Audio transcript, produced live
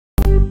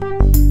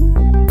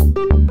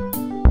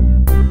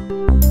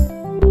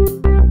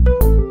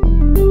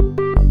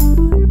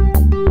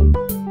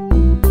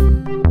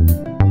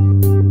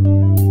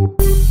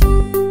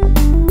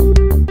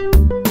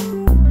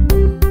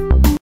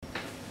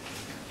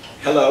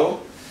Hello.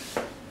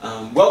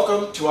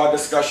 Welcome to our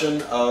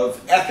discussion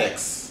of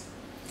ethics.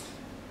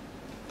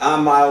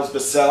 I'm Miles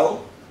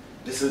Bissell.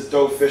 This is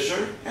Doe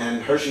Fisher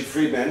and Hershey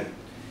Friedman,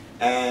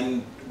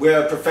 and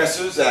we're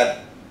professors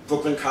at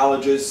Brooklyn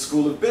College's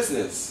School of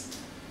Business.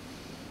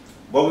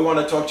 What we want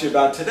to talk to you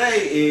about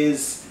today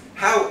is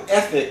how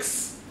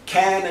ethics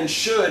can and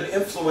should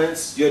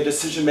influence your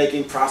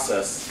decision-making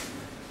process.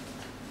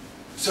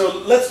 So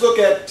let's look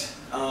at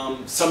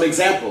some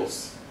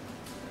examples.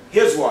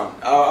 Here's one.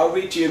 I'll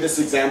read to you this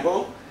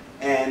example,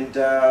 and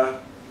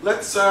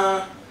let's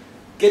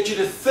get you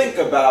to think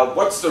about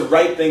what's the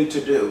right thing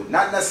to do.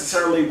 Not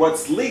necessarily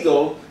what's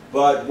legal,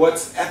 but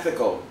what's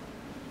ethical.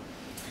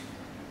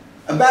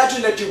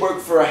 Imagine that you work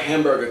for a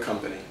hamburger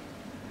company,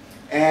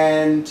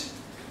 and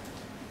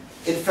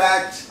in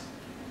fact,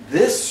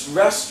 this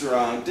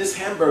restaurant, this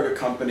hamburger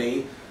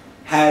company,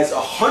 has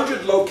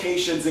 100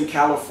 locations in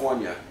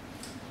California.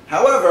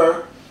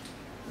 However,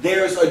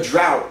 there's a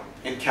drought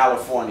in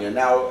California.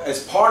 Now,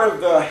 as part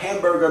of the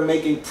hamburger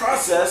making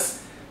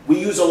process, we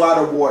use a lot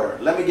of water.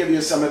 Let me give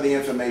you some of the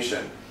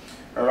information.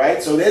 All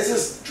right, so there's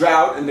this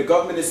drought, and the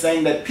government is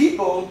saying that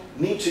people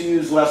need to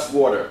use less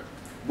water.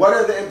 What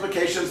are the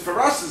implications for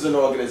us as an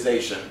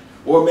organization?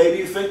 Or maybe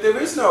you think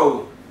there is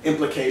no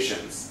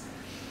implications.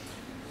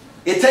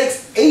 It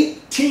takes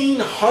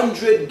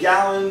 1,800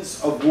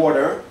 gallons of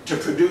water to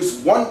produce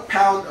 1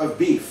 pound of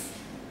beef.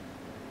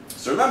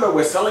 So remember,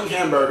 we're selling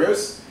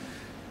hamburgers.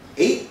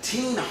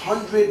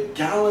 1,800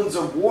 gallons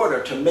of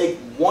water to make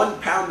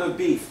 1 pound of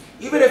beef.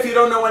 Even if you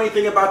don't know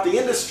anything about the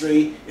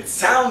industry, it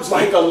sounds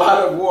like a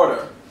lot of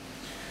water.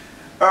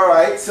 All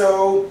right,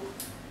 so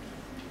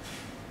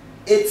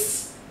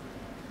it's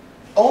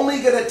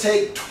only going to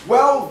take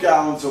 12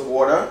 gallons of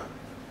water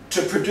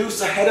to produce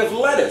a head of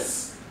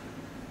lettuce.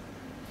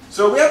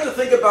 So we have to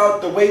think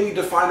about the way we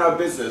define our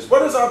business.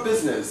 What is our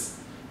business?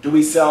 Do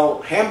we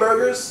sell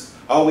hamburgers?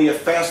 Are we a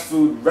fast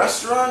food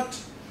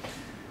restaurant?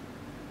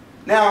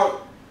 Now,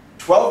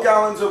 12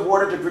 gallons of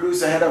water to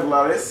produce a head of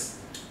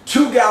lettuce,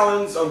 2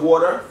 gallons of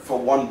water for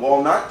 1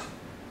 walnut,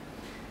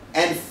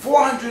 and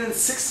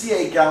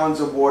 468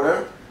 gallons of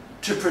water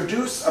to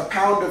produce a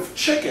pound of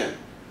chicken.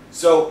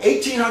 So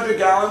 1,800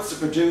 gallons to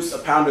produce a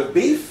pound of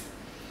beef,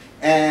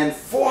 and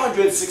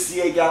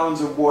 468 gallons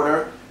of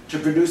water to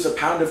produce a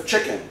pound of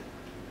chicken.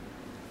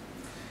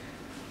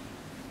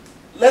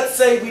 Let's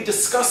say we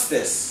discuss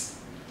this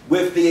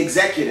with the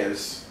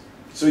executives.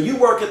 So you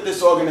work at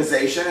this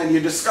organization and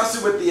you discuss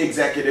it with the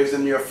executives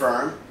in your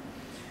firm,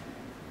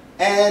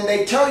 and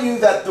they tell you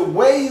that the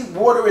way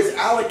water is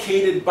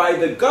allocated by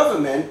the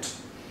government,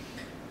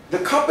 the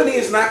company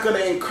is not going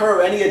to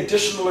incur any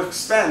additional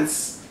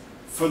expense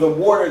for the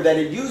water that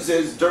it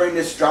uses during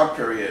this drought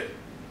period.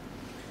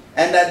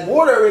 And that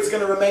water is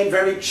going to remain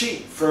very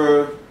cheap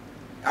for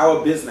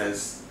our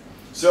business.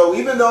 So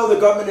even though the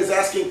government is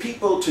asking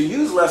people to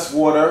use less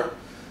water,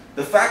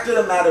 the fact of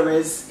the matter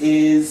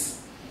is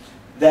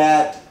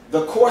that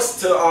the cost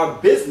to our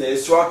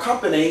business, to our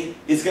company,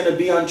 is going to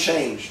be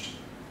unchanged.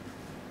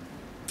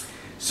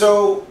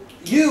 So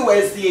you,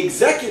 as the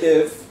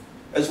executive,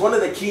 as one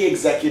of the key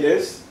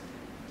executives,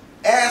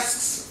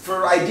 asks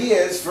for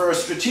ideas for a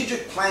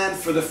strategic plan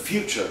for the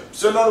future.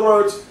 So in other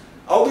words,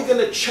 are we going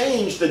to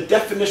change the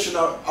definition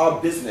of our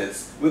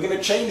business? We're going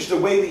to change the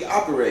way we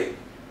operate.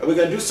 Are we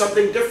going to do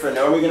something different?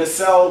 Are we going to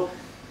sell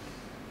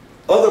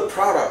other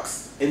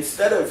products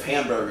instead of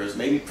hamburgers?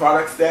 Maybe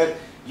products that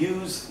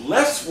use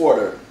less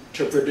water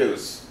to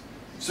produce.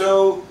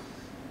 So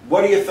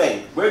what do you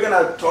think? We're going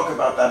to talk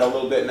about that a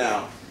little bit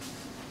now.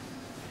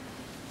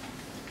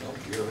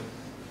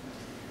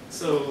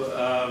 So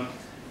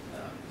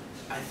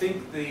I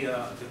think the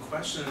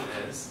question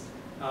is,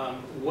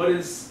 what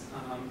is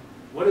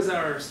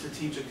our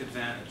strategic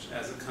advantage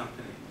as a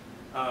company?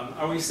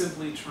 Are we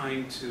simply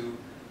trying to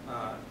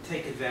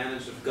take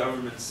advantage of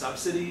government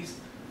subsidies,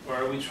 or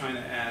are we trying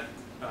to add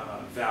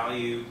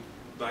value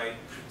by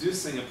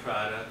producing a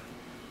product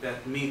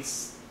that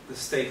meets the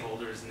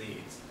stakeholders'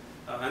 needs?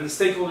 And the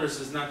stakeholders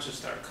is not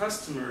just our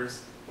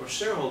customers or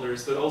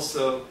shareholders, but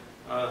also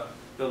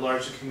the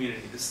larger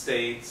community, the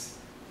states,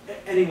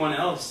 anyone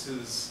else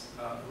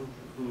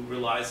who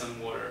relies on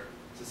water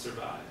to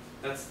survive.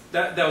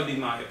 That would be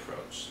my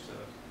approach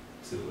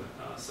to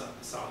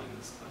solving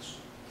this question.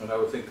 And I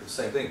would think the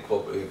same thing.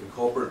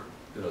 Corporate,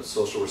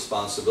 social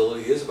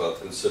responsibility is about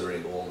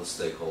considering all the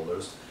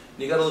stakeholders.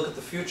 And you got to look at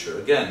the future.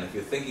 Again, if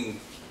you're thinking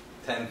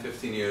 10,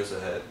 15 years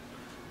ahead,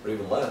 or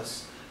even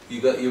less,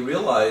 you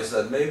realize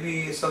that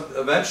maybe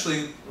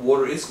eventually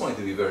water is going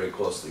to be very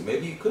costly.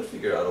 Maybe you could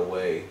figure out a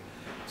way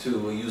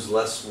to use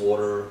less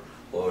water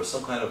or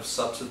some kind of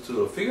substitute,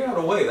 or figure out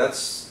a way.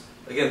 That's,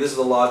 again, this is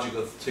the logic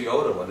of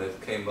Toyota when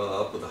it came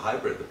up with the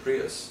hybrid, the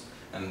Prius,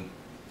 and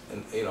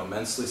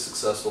immensely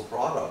successful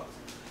product,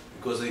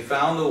 because they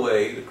found a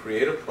way to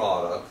create a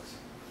product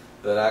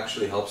that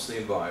actually helps the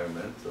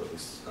environment, or at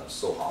least not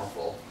so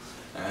harmful.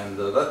 And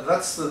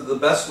that's the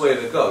best way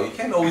to go. You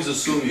can't always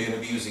assume you're going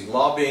to be using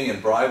lobbying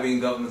and bribing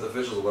government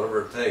officials or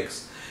whatever it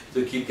takes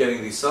to keep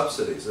getting these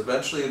subsidies.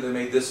 Eventually they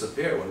may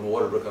disappear when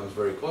water becomes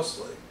very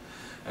costly.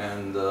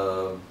 And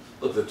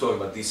look, they're talking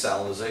about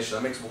desalinization.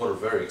 That makes water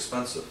very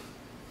expensive.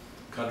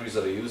 Countries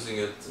that are using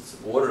it,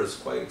 water is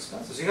quite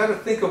expensive. So you got to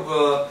think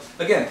of,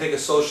 again, take a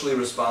socially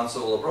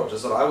responsible approach.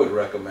 That's what I would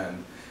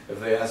recommend if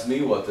they ask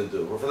me what to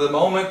do. But for the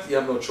moment, you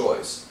have no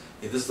choice.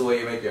 This is the way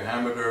you make your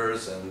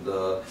hamburgers, and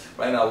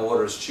right now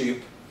water is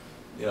cheap.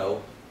 You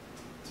know,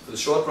 for the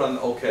short run,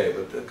 okay,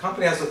 but the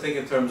company has to think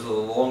in terms of the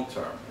long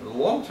term. In the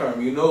long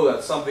term, you know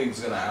that something's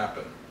going to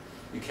happen.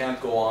 You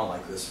can't go on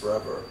like this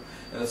forever.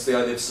 And it's the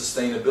idea of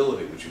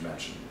sustainability, which you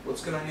mentioned.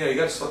 What's going to, you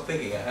got to start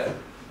thinking ahead.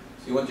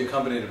 So you want your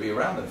company to be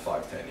around in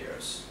 5-10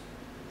 years.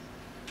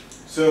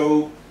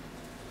 So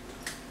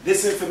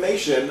this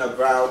information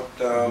about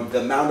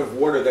the amount of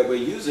water that we're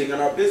using in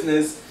our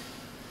business,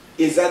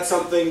 is that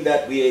something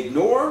that we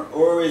ignore,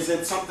 or is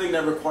it something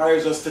that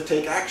requires us to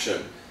take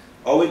action?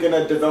 Are we going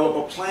to develop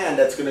a plan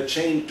that's going to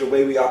change the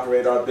way we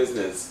operate our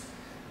business?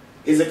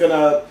 Is it going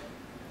to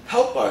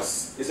help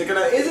us? Is it going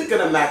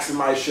to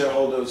maximize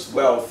shareholders'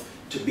 wealth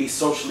to be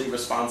socially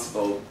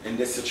responsible in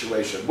this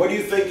situation? What do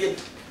you think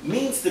it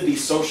means to be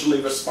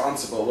socially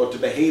responsible or to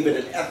behave in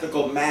an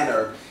ethical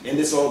manner in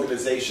this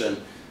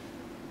organization?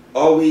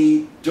 Are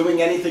we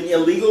doing anything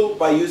illegal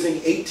by using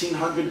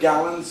 1,800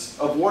 gallons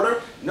of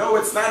water? No,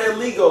 it's not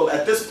illegal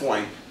at this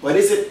point. But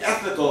is it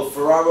ethical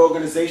for our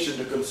organization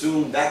to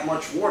consume that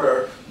much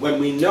water when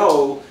we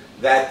know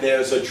that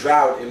there's a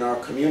drought in our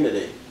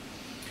community?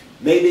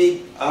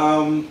 Maybe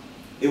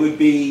it would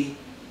be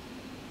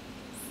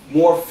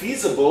more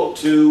feasible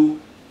to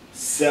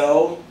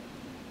sell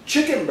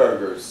chicken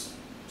burgers.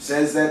 It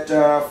says that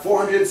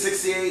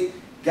 468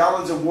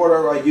 gallons of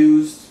water are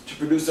used to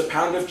produce a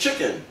pound of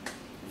chicken,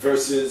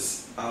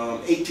 versus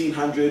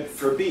 1,800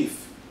 for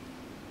beef.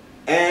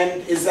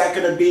 And is that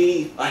going to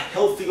be a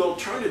healthy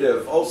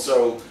alternative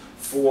also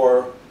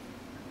for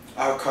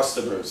our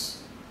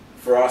customers,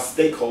 for our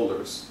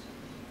stakeholders?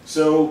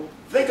 So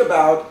think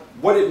about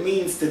what it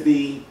means to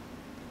be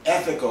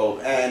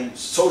ethical and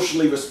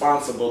socially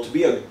responsible, to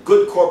be a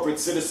good corporate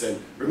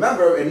citizen.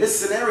 Remember, in this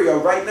scenario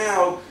right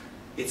now,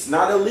 it's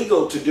not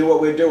illegal to do what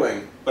we're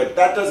doing, but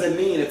that doesn't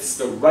mean it's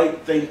the right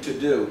thing to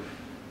do.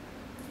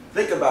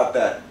 Think about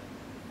that.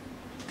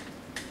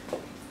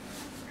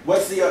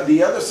 What's the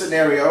other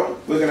scenario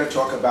we're going to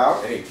talk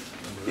about?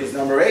 Is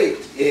number 8,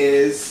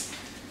 is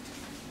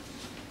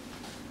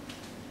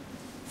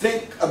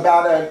think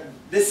about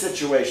this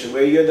situation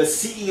where you're the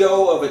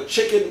CEO of a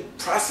chicken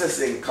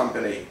processing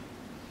company.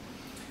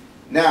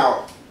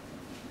 Now,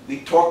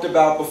 we talked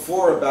about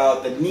before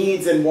about the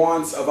needs and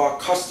wants of our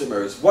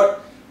customers.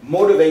 What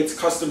motivates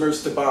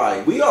customers to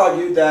buy? We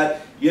argued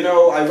that, you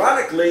know,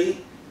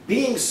 ironically,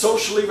 being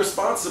socially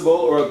responsible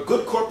or a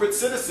good corporate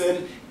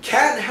citizen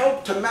can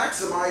help to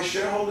maximize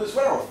shareholders'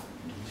 wealth.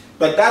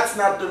 But that's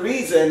not the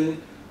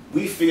reason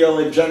we feel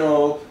in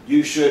general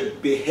you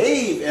should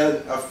behave in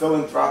a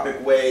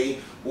philanthropic way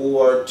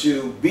or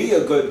to be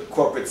a good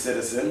corporate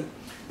citizen.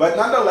 But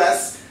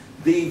nonetheless,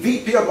 the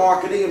VP of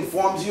Marketing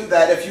informs you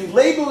that if you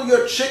label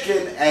your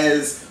chicken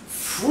as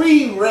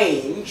free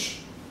range,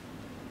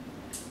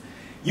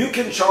 you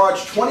can charge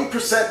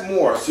 20%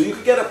 more. So you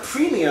could get a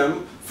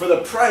premium for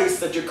the price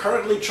that you're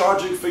currently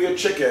charging for your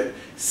chicken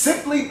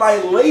simply by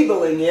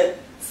labeling it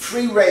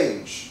free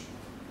range.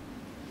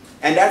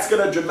 And that's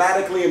going to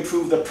dramatically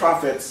improve the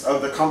profits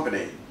of the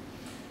company.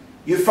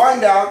 You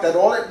find out that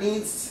all it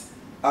needs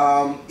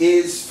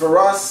is for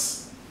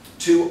us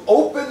to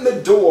open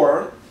the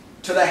door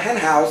to the hen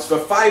house for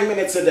 5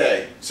 minutes a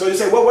day. So you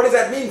say, well, what does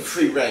that mean,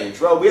 free range?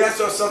 Well, we asked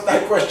ourselves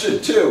that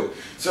question too.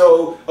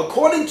 So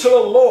according to the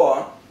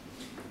law,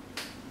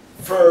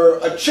 for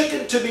a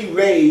chicken to be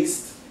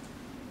raised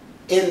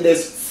in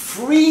this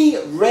free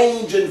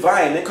range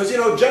environment, because you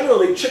know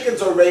generally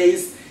chickens are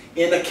raised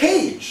in a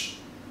cage,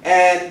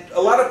 and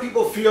a lot of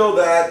people feel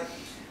that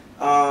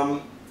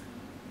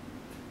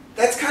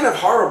that's kind of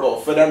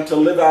horrible for them to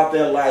live out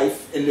their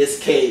life in this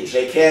cage.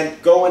 They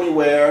can't go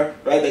anywhere,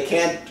 right? They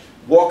can't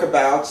walk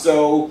about.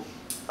 So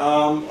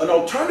an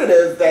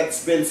alternative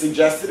that's been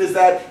suggested is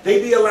that they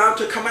be allowed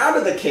to come out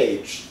of the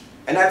cage,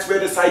 and that's where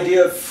this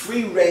idea of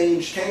free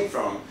range came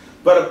from.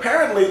 But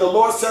apparently the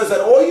law says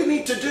that all you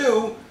need to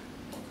do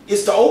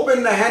is to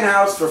open the hen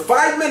house for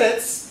 5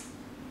 minutes,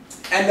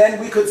 and then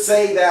we could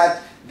say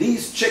that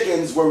these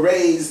chickens were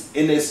raised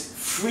in this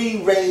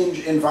free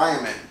range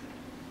environment.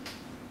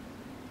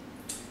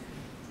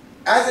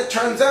 As it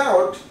turns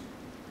out,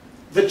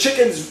 the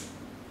chickens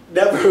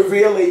never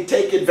really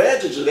take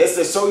advantage of this.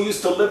 They're so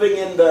used to living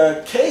in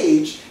the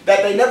cage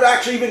that they never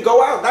actually even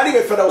go out, not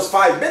even for those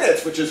 5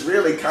 minutes, which is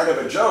really kind of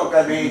a joke.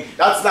 I mean,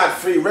 that's not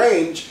free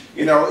range.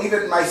 You know,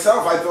 even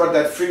myself, I thought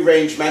that free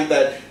range meant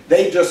that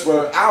they just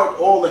were out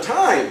all the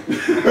time.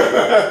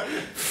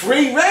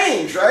 Free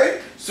range, right?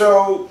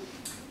 So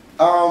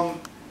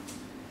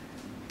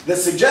the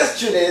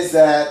suggestion is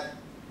that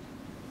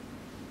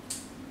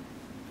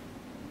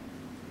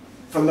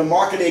from the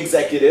marketing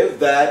executive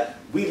that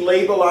we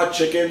label our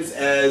chickens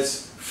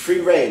as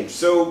free range.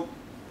 So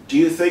do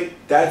you think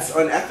that's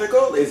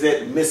unethical? Is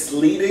it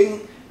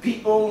misleading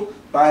people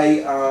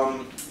by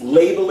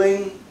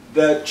labeling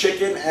the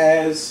chicken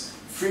as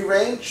free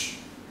range?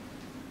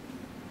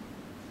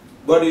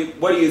 What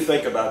do you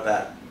think about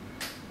that?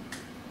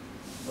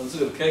 Well, it's a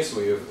good case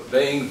where you're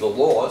obeying the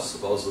law,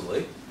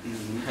 supposedly,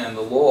 and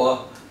the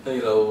law,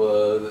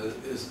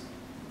 is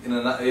at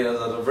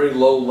a very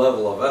low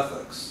level of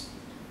ethics.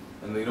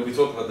 And we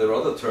talk about there are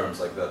other terms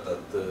like that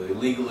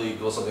illegally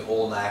goes something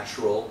all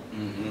natural.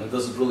 It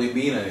doesn't really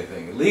mean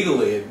anything.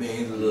 Legally, it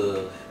means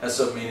has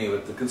some meaning,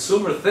 but the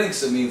consumer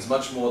thinks it means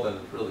much more than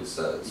it really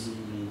says.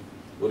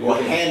 What do you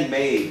think?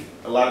 Handmade.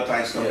 A lot of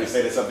times companies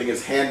say that something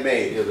is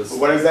handmade. Yeah, but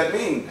what does that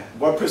mean?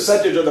 What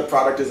percentage of the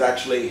product is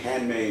actually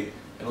handmade?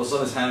 And also,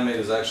 sometimes handmade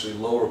is actually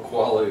lower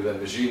quality than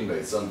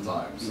machine-made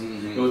sometimes.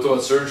 We're talking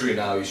about surgery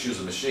now, you use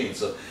a machine.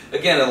 So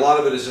again, a lot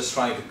of it is just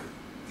trying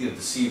to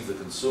deceive the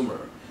consumer.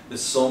 There's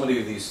so many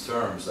of these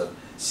terms that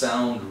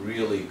sound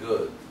really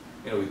good.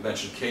 We've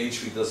mentioned cage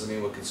feed doesn't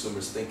mean what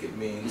consumers think it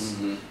means.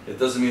 It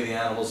doesn't mean the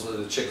animals,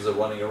 the chickens are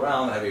running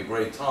around, having a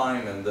great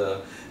time, and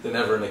they're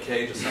never in a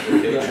cage. It's not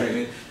a cage. I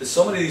mean, there's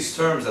so many of these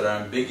terms that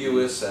are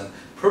ambiguous and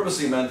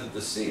purposely meant to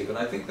deceive. And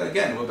I think that,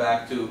 again, we're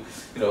back to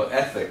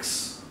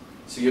ethics.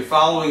 So you're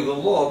following the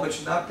law, but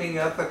you're not being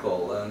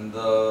ethical. And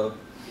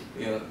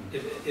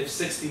if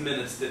 60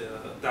 Minutes did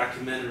a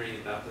documentary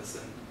about this,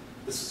 and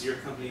this was your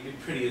company, you'd be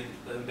pretty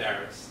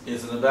embarrassed.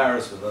 It's an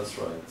embarrassment, that's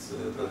right.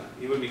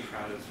 You wouldn't be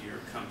proud of your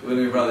company. You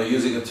wouldn't be proud of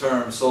using a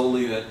term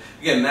solely that,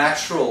 again,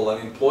 natural. I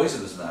mean,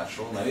 poison is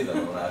natural. Many of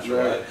them are natural,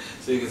 right?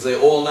 So you can say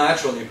all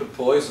natural and you put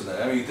poison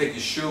there. I mean, you take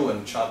your shoe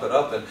and chop it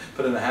up and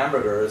put it in a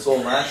hamburger, it's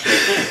all natural.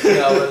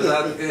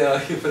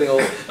 You're putting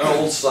an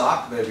old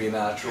sock, maybe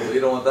natural. You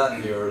don't want that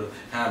in your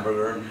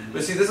hamburger.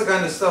 But see, this is the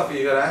kind of stuff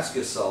you got to ask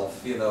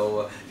yourself, do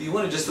you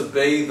want to just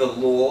obey the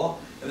law?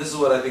 And this is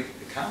what I think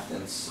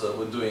accountants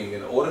were doing,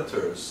 and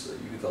auditors,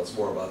 you can tell us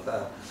more about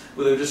that,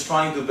 where they're just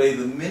trying to obey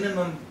the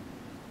minimum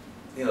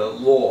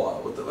law,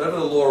 whatever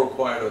the law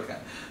required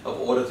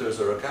of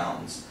auditors or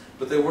accountants,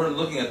 but they weren't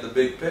looking at the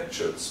big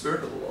picture, the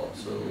spirit of the law.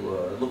 So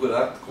look what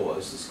that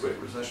caused, this great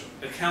recession.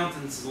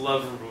 Accountants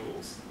love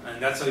rules,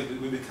 and that's why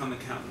we become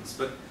accountants,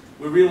 but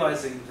we're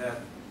realizing that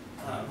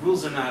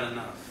rules are not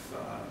enough.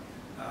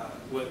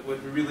 What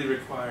we really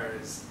require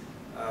is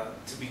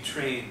to be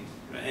trained.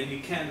 And you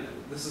can,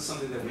 this is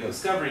something that we're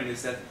discovering,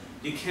 is that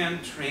you can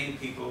train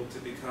people to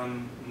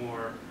become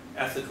more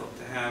ethical,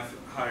 to have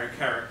higher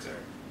character.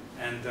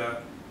 And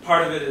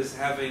part of it is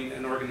having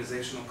an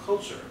organizational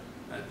culture.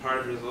 And part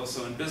of it is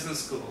also in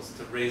business schools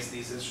to raise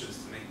these issues,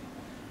 to make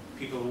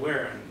people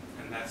aware.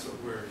 And that's what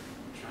we're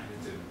trying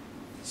to do.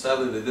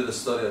 Sadly, they did a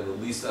study of the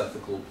least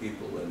ethical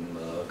people in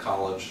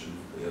college,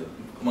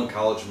 among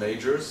college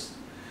majors.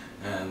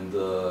 And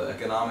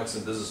economics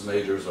and business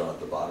majors are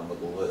at the bottom of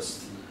the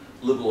list.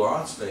 Liberal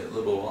arts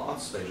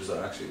majors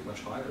are actually much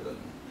higher than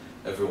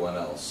everyone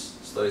else.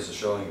 Studies are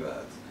showing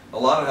that. A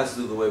lot of it has to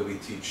do with the way we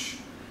teach,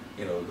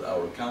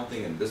 our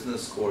accounting and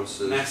business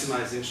courses.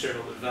 Maximizing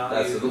shareholder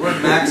value. The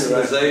word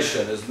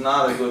maximization is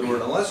not a good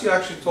word unless you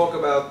actually talk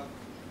about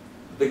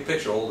the big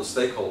picture, all the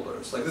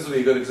stakeholders. Like this would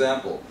be a good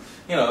example.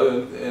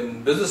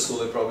 In business school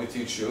they probably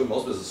teach you, in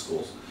most business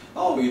schools,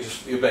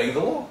 you're obeying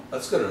the law.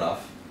 That's good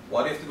enough.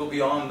 Why do you have to go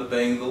beyond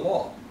obeying the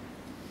law?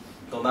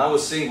 So now we're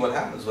seeing what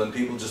happens when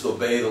people just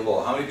obey the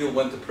law. How many people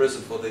went to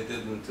prison for what they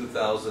did in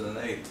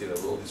 2008,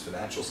 all these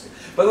financial schemes?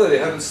 By the way, they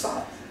haven't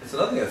stopped. It's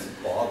another thing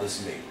that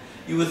bothers me.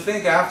 You would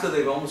think after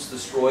they've almost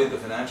destroyed the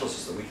financial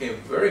system, we came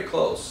very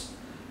close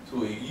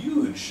to a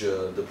huge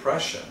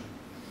depression.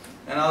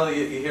 And now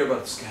you hear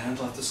about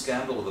scandal after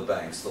scandal with the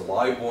banks. The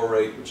LIBOR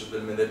rate, which has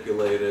been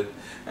manipulated,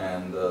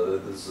 and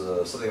there's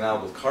something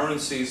now with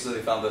currencies that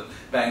they found that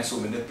banks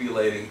were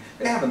manipulating.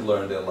 They haven't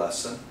learned their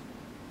lesson.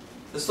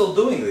 They're still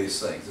doing these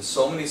things. There's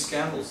so many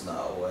scandals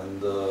now,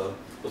 and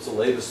what's the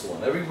latest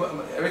one? Every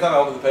time I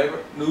open the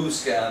paper, new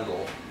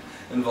scandal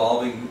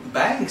involving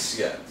banks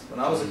yet. When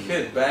I was a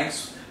kid,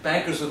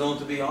 bankers were known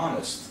to be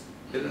honest.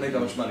 They didn't make that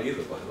much money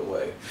either, by the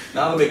way.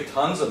 Now they make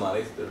tons of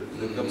money.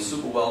 They've become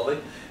super wealthy,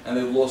 and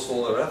they've lost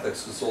all their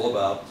ethics. It's all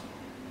about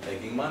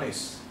making money,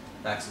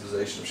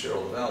 maximization of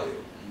shareholder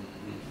value.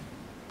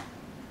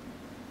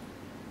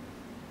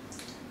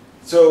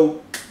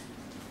 So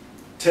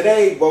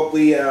today, what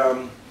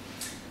we're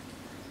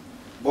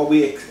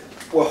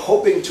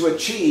hoping to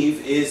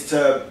achieve is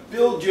to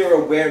build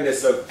your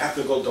awareness of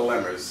ethical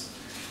dilemmas.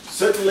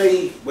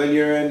 Certainly, when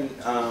you're in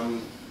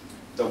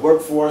the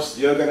workforce,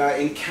 you're going to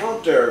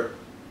encounter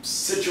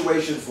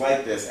situations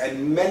like this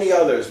and many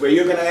others where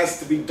you're going to ask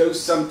to do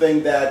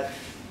something that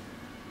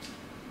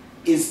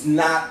is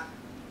not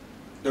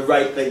the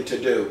right thing to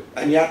do.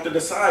 And you have to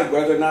decide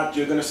whether or not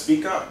you're going to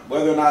speak up,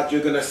 whether or not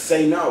you're going to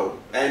say no.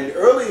 And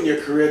early in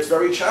your career, it's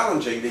very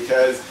challenging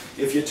because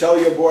if you tell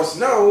your boss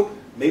no,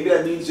 maybe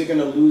that means you're going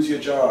to lose your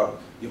job.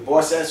 Your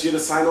boss asks you to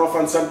sign off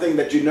on something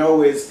that you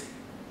know is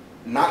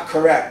not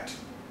correct.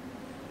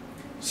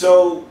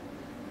 So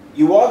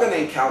you are going to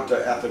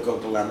encounter ethical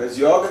dilemmas.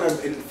 You are going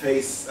to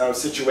face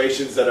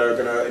situations that are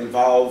going to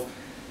involve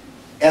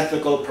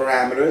ethical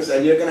parameters,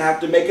 and you're going to have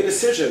to make a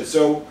decision.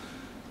 So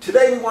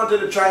Today we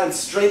wanted to try and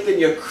strengthen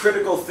your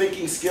critical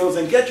thinking skills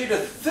and get you to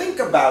think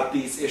about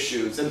these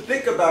issues and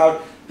think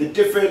about the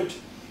different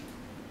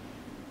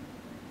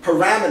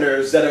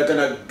parameters that are going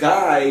to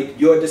guide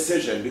your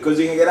decision, because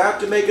you're going to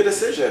have to make a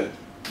decision.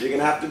 You're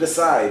going to have to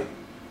decide.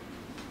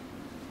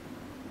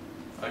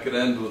 I could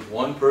end with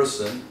one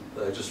person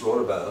that I just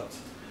wrote about.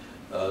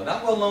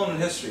 Not well known in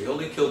history. He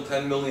only killed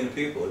 10 million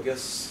people. I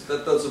guess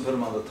that doesn't put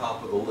him on the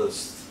top of the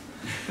list.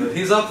 But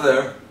he's up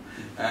there.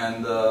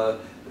 And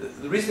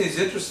the reason he's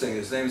interesting,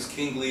 his name is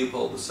King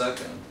Leopold II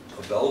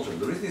of Belgium.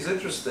 The reason he's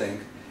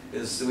interesting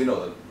is we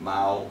know that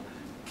Mao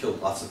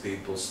killed lots of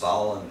people,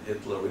 Stalin,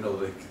 Hitler. We know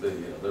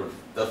they're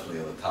definitely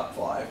in the top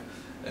 5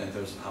 in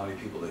terms of how many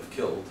people they've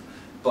killed.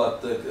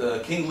 But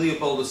King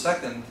Leopold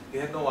II, he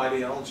had no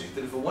ideology. He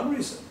did it for one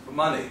reason, for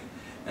money.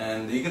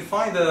 And you can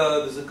find,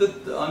 there's a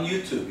good, on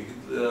YouTube, you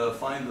can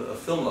find a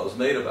film that was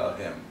made about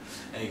him.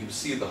 And you can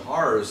see the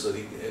horrors that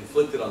he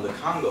inflicted on the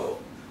Congo,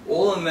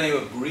 all in the name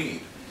of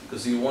greed.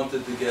 Because he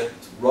wanted to get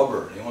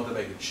rubber, he wanted to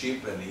make it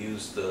cheap, and he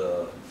used,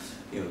 the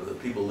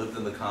people lived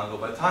in the Congo.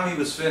 By the time he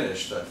was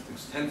finished, I think it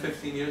was 10,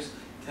 15 years,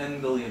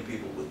 10 million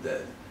people were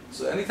dead.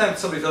 So anytime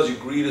somebody tells you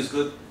greed is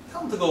good,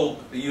 tell them to go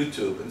to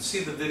YouTube and see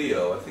the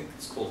video. I think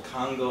it's called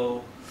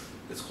Congo.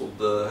 It's called,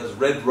 has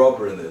red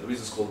rubber in there. The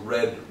reason it's called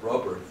red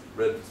rubber,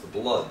 red is the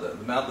blood, the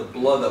amount of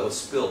blood that was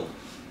spilled.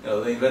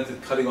 They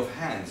invented cutting off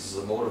hands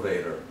as a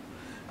motivator.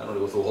 I don't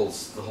know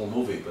the whole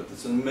movie, but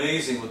it's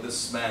amazing what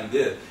this man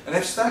did. And they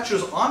have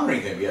statues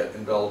honoring him yet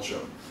in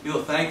Belgium.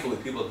 Thankfully,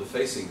 people are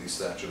defacing these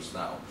statues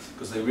now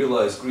because they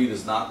realize greed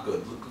is not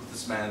good. Look what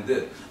this man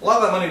did. A lot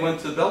of that money went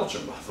to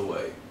Belgium, by the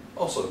way.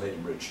 Also, it made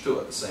him rich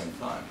too at the same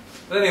time.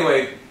 But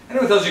anyway,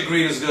 anyone tells you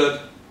greed is good,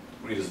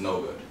 greed is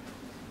no good.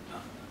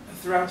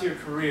 Throughout your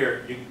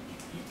career,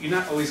 you're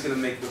not always going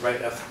to make the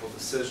right ethical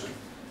decision.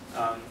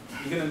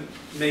 You're going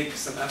to make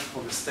some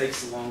ethical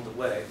mistakes along the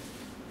way,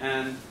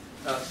 and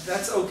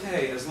that's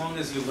okay as long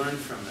as you learn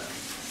from them.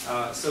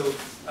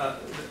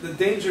 The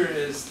danger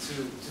is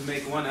to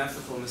make one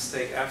ethical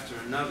mistake after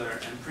another,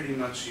 and pretty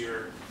much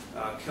you're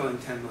killing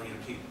 10 million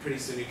people. Pretty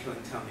soon you're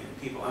killing 10 million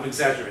people. I'm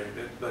exaggerating a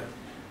bit, but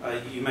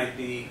you might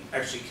be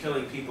actually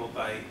killing people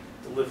by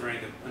delivering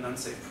an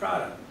unsafe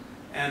product.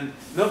 And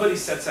nobody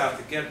sets out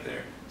to get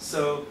there.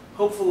 So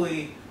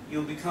hopefully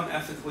you'll become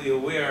ethically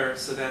aware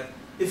so that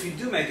if you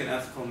do make an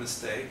ethical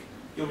mistake,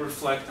 you'll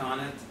reflect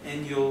on it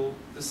and you'll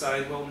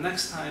decide, well,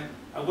 next time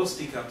I will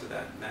speak up to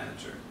that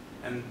manager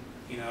and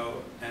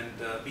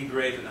be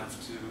brave enough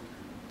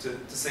to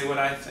say what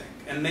I think.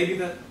 And maybe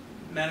that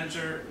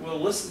manager will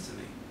listen to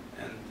me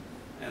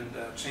and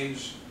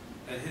change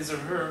his or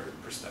her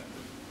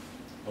perspective.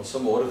 Well,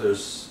 some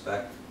auditors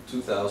back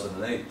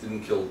 2008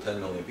 didn't kill 10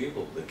 million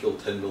people. They killed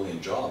 10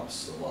 million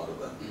jobs, a lot of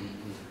them.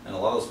 Mm-hmm. And a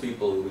lot of those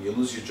people, when you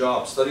lose your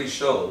job, studies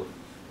show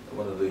that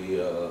one of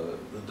the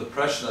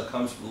depression that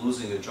comes from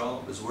losing a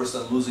job is worse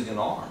than losing an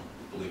arm,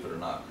 believe it or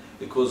not.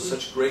 It causes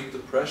such great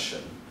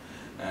depression.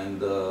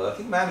 And I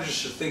think managers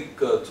should think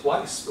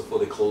twice before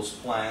they close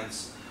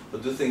plants or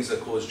do things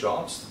that cause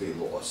jobs to be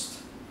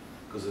lost.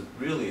 Because it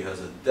really has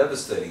a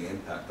devastating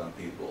impact on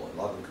people. A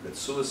lot of them commit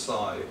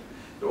suicide.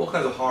 There are all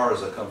kinds of horrors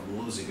that come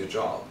from losing a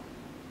job.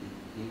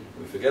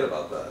 We forget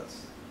about that.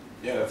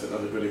 Yeah, that's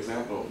another good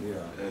example.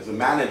 Yeah. As a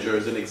manager,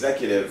 as an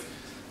executive,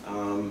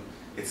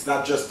 it's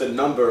not just a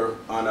number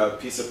on a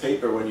piece of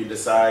paper when you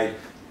decide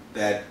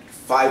that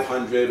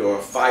 500 or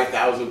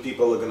 5,000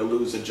 people are going to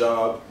lose a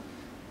job.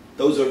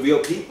 Those are real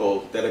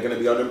people that are going to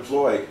be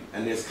unemployed,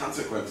 and there's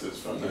consequences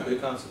from that. Big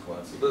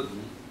consequences.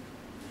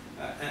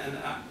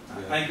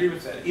 I agree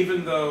with that.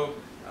 Even though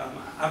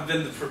I've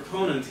been the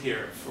proponent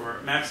here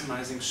for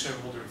maximizing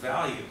shareholder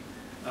value,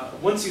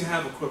 once you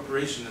have a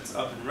corporation that's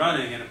up and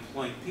running and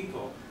employing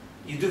people,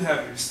 you do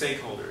have your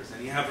stakeholders,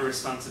 and you have a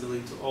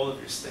responsibility to all of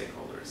your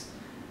stakeholders.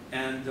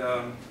 And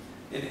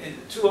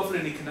too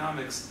often in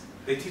economics,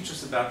 they teach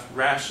us about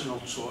rational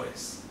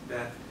choice,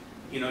 that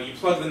you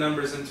plug the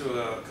numbers into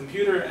a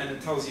computer and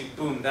it tells you,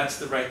 boom, that's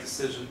the right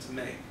decision to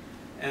make.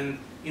 And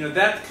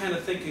that kind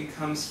of thinking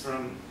comes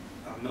from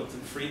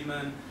Milton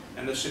Friedman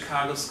and the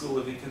Chicago School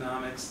of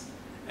Economics.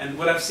 And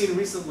what I've seen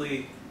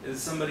recently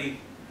is somebody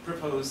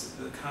proposed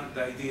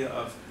the idea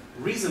of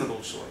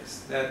reasonable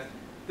choice, that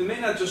there may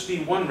not just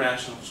be one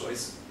rational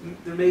choice,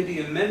 there may be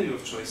a menu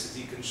of choices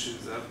you can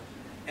choose of,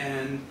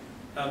 and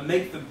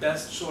make the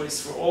best choice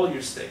for all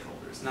your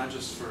stakeholders, not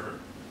just for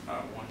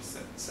one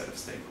set of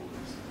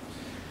stakeholders.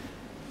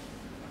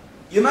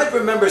 You might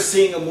remember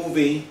seeing a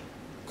movie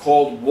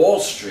called Wall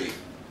Street.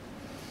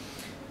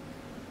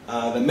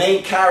 The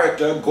main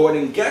character,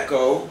 Gordon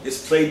Gekko,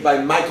 is played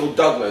by Michael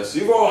Douglas.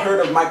 You've all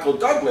heard of Michael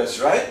Douglas,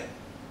 right?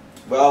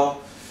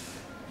 Well,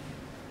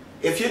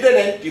 if you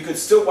didn't, you could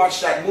still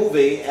watch that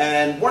movie.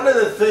 And one of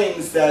the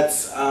things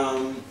that's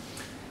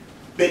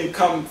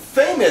become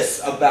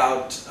famous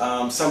about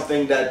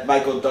something that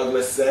Michael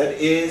Douglas said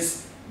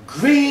is,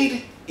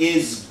 greed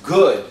is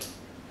good.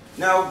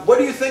 Now, what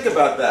do you think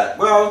about that?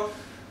 Well,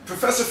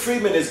 Professor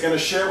Friedman is going to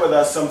share with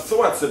us some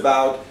thoughts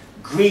about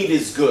greed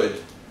is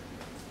good.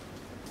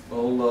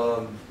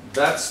 Well,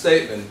 that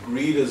statement,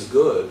 greed is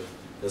good,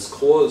 has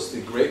caused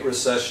the Great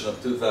Recession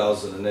of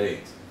 2008.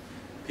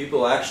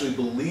 People actually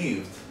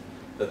believed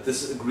that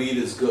this greed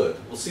is good.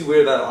 We'll see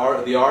where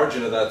the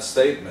origin of that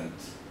statement,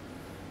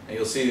 and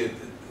you'll see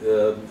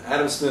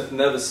Adam Smith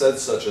never said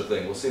such a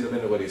thing. We'll see in a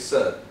minute what he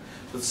said.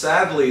 But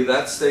sadly,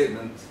 that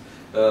statement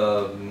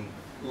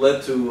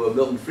led to a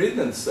Milton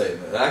Friedman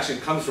statement. It actually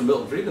comes from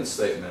Milton Friedman's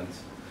statement,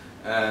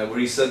 where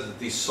he said that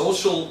the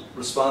social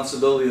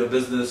responsibility of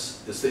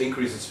business is to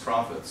increase its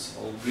profits.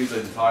 I'll read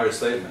the entire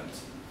statement.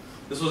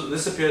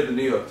 This appeared in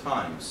the New York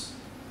Times.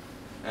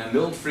 And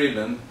Milton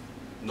Friedman,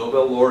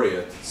 Nobel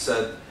laureate,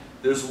 said,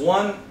 "There's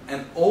one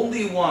and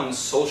only one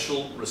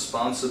social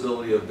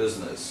responsibility of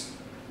business: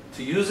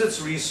 to use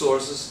its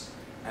resources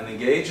and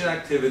engage in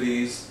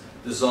activities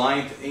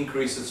designed to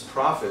increase its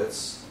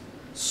profits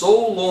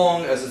so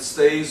long as it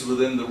stays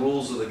within the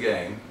rules of the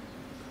game,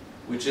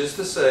 which is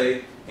to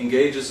say,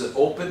 engages in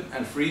open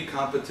and free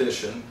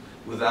competition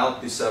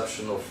without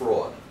deception or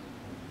fraud."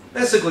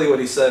 Basically what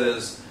he said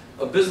is,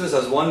 a business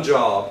has one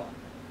job: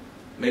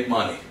 make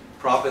money,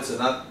 profits, and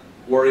not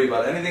worry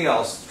about anything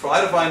else.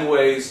 Try to find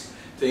ways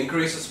to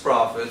increase its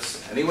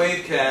profits any way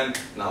it can,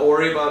 not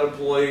worry about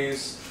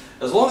employees,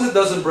 as long as it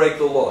doesn't break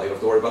the law. You don't have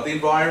to worry about the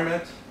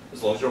environment,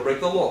 as long as you don't break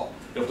the law.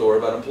 You don't have to worry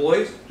about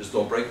employees, just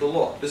don't break the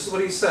law. This is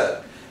what he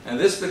said. And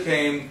this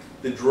became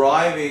the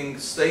driving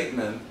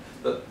statement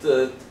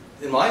that,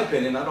 in my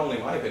opinion, not only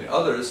my opinion,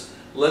 others,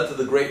 led to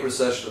the Great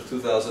Recession of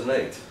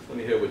 2008. Let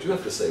me hear what you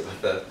have to say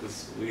about that,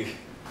 because we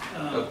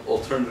have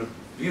alternative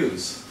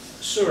views.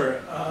 Sure.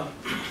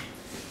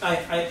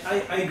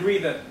 I agree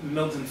that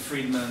Milton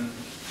Friedman's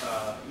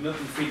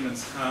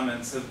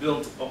comments have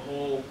built a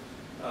whole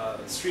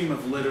stream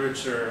of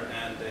literature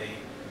and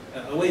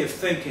a way of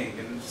thinking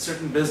in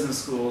certain business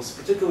schools,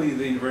 particularly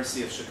the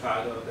University of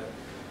Chicago,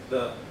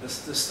 that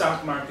the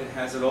stock market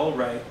has it all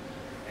right,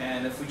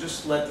 and if we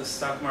just let the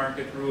stock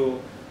market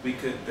rule, we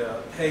could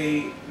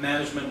pay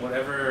management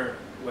whatever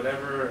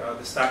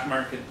the stock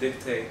market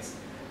dictates,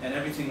 and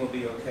everything will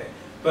be okay.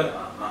 But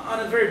on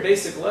a very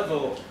basic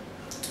level,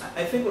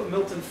 I think what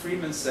Milton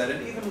Friedman said,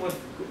 and even what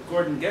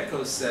Gordon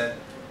Gekko said,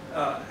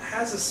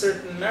 has a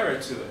certain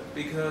merit to it.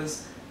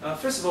 Because,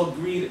 first of all,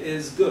 greed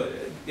is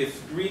good.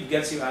 If greed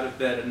gets you out of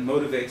bed and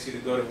motivates you to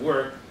go to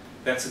work,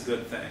 that's a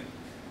good thing.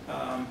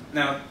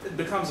 Now, it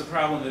becomes a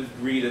problem if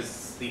greed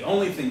is the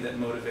only thing that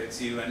motivates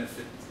you, and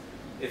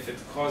if it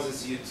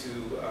causes you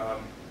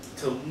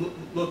to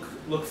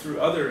look through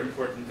other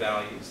important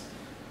values.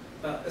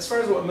 As far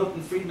as what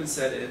Milton Friedman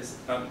said is,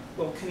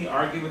 well, can you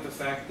argue with the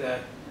fact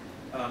that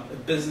a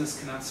business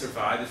cannot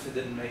survive if it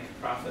didn't make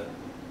a profit,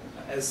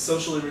 as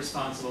socially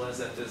responsible as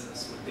that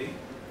business would be?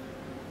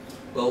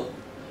 Well,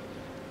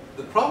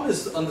 the problem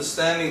is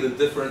understanding the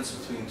difference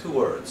between two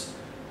words: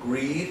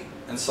 greed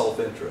and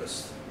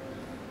self-interest.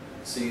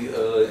 See,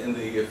 in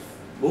the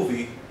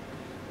movie,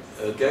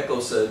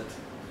 Gekko said,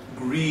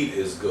 greed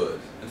is good.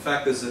 In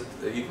fact, you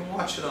can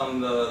watch it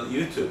on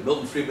YouTube.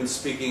 Milton Friedman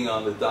speaking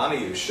on the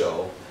Donahue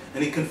Show,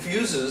 and he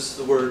confuses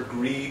the word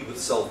greed with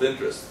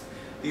self-interest.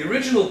 The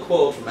original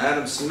quote from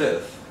Adam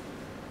Smith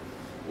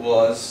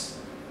was,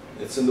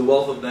 it's in The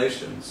Wealth of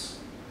Nations,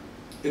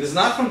 "It is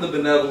not from the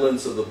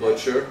benevolence of the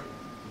butcher,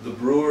 the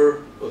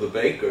brewer, or the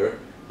baker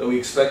that we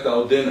expect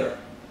our dinner,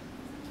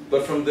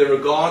 but from their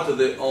regard to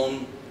their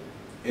own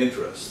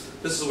interest."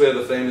 This is where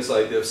the famous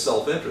idea of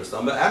self-interest.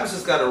 Now, Adam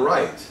Smith got it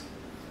right.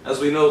 As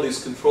we know,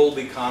 these controlled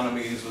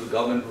economies where the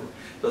government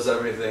does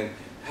everything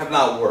have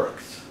not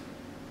worked.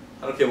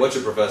 I don't care what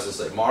your professors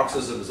say.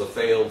 Marxism is a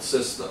failed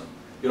system.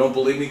 You don't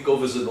believe me? Go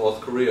visit North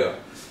Korea,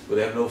 where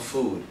they have no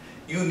food.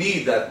 You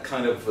need that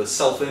kind of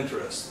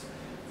self-interest.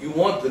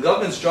 The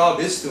government's job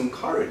is to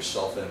encourage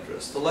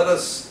self-interest, to let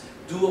us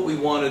do what we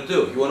want to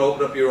do. If you want to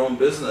open up your own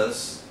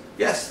business,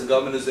 yes, the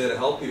government is there to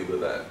help you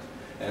with that.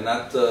 And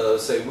not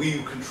say,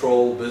 we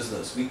control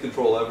business, we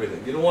control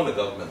everything. You don't want a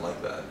government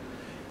like that.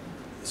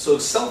 So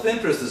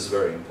self-interest is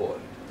very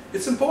important.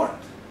 It's important.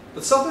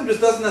 But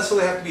self-interest doesn't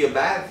necessarily have to be a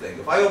bad thing.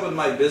 If I open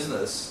my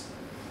business,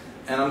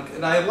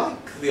 and I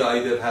like the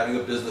idea of having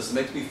a business, it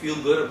makes me feel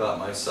good about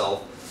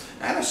myself,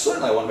 and I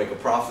certainly want to make a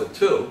profit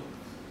too,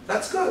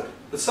 that's good.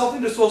 But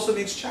self-interest also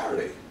means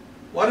charity.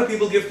 Why do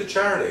people give to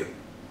charity?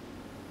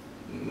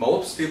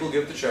 Most people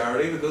give to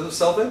charity because of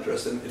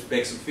self-interest, and it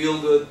makes them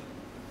feel good.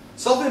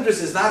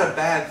 Self-interest is not a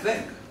bad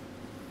thing.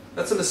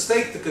 That's a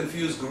mistake to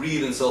confuse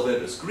greed and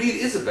self-interest. Greed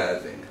is a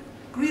bad thing.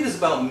 Greed is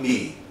about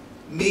me.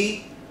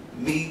 Me,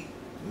 me,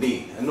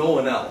 me, and no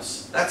one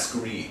else. That's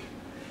greed.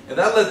 And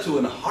that led to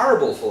a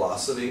horrible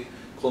philosophy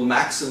called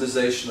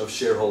maximization of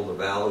shareholder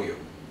value.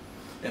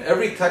 In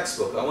every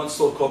textbook, I once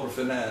taught corporate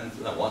finance,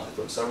 and I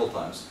taught several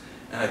times,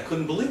 and I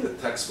couldn't believe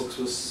it. Textbooks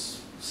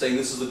was saying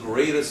this is the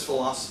greatest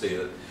philosophy,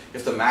 that you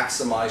have to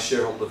maximize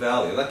shareholder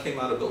value. That came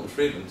out of Milton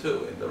Friedman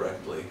too,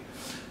 indirectly.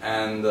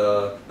 And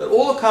that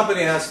all a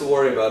company has to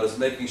worry about is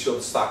making sure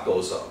the stock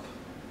goes up.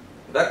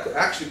 That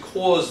actually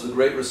caused the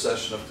Great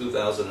Recession of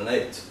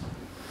 2008.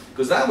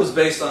 Because that was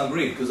based on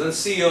greed. Because then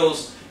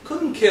CEOs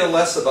couldn't care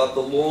less about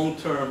the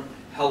long-term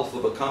health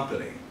of a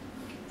company.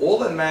 All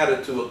that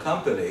mattered to a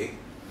company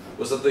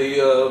was that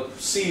the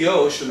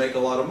CEO should make a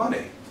lot of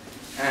money.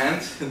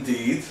 And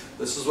indeed,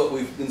 this is what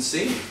we've been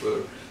seeing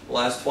for the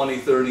last 20,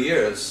 30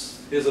 years.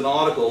 Here's an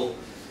article: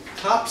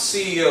 top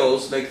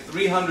CEOs make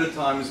 300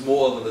 times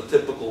more than the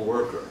typical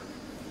worker.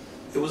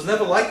 It was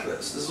never like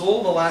this. This is all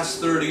in the last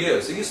 30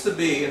 years. It used to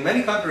be, in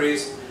many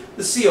countries,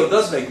 the CEO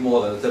does make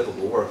more than a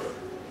typical worker,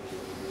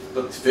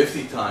 but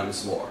 50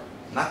 times more,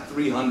 not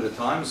 300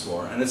 times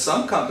more. And in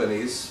some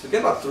companies,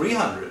 forget about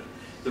 300,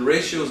 the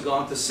ratio has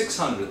gone to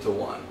 600 to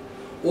 1.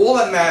 All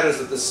that matters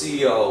is that the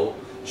CEO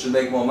should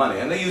make more money.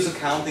 And they use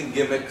accounting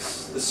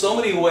gimmicks. There's so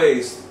many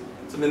ways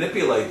to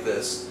manipulate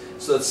this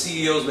so that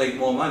CEOs make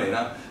more money.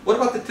 Now, what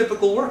about the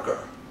typical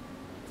worker?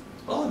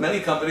 Well, in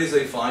many companies,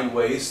 they find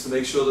ways to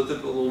make sure the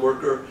typical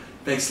worker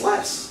makes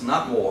less,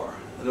 not more.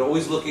 And they're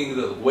always looking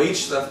at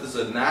wage theft is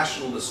a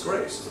national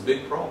disgrace. It's a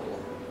big problem.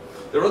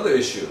 There are other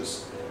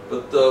issues.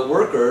 But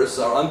workers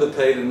are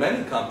underpaid in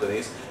many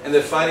companies, and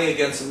they're fighting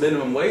against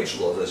minimum wage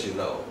laws, as you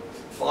know.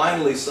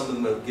 Finally, some of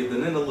them have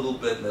given in a little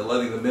bit, and they're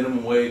letting the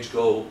minimum wage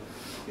go,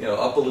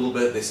 up a little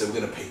bit. They say we're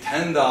going to pay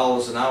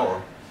 $10 an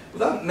hour,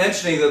 without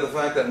mentioning that the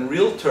fact that in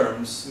real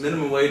terms,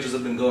 minimum wages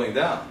have been going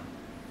down.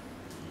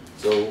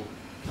 So,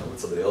 I'll let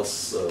somebody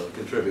else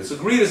contribute. So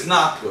greed is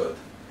not good.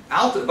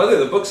 By the way,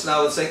 the book's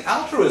now saying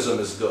altruism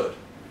is good.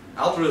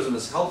 Altruism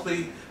is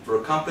healthy for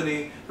a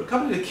company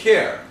to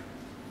care.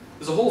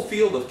 There's a whole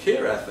field of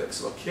care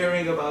ethics, about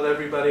caring about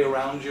everybody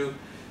around you.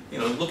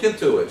 Look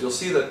into it. You'll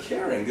see that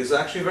caring is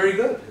actually very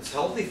good. It's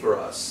healthy for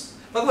us.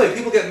 By the way,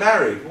 people get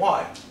married.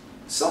 Why?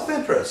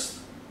 Self-interest.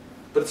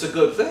 But it's a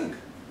good thing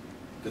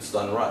if it's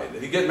done right.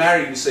 If you get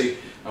married and you say,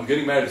 I'm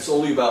getting married, it's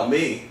only about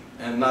me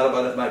and not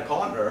about my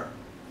partner,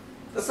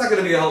 that's not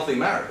going to be a healthy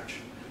marriage.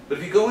 But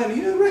if you go in,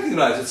 you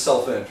recognize it's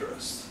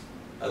self-interest.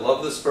 I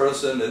love this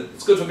person,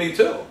 it's good for me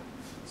too.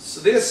 So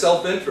there's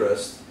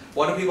self-interest.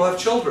 Why do people have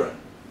children?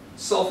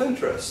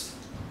 Self-interest.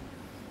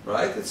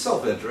 Right? It's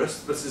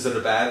self-interest, but is it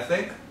a bad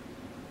thing?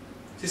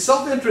 See,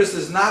 self-interest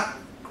is not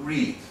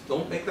greed.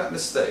 Don't make that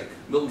mistake.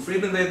 Milton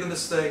Friedman made the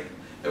mistake.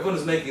 Everyone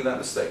is making that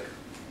mistake.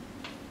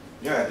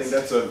 Yeah, I think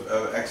that's an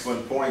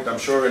excellent point. I'm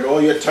sure in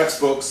all your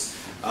textbooks,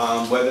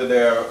 whether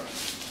they're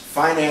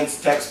finance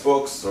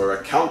textbooks or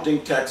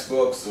accounting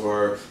textbooks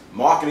or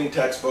marketing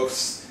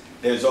textbooks,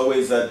 there's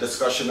always a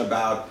discussion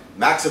about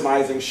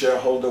maximizing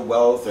shareholder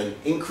wealth and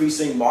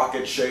increasing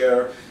market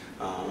share,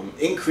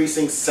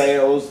 increasing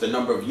sales, the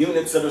number of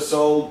units that are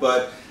sold,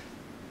 but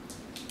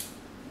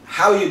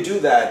how you do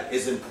that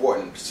is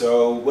important.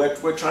 So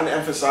what we're trying to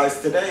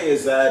emphasize today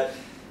is that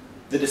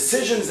the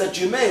decisions that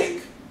you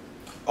make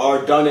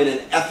are done in an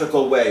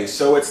ethical way.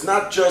 So it's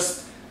not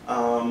just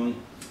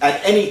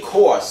at any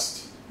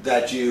cost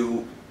that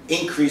you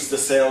increase the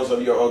sales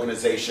of your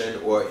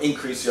organization or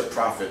increase your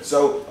profit.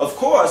 So of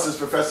course, as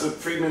Professor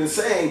Friedman is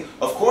saying,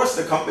 of course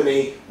the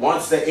company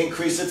wants to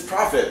increase its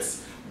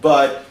profits,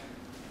 but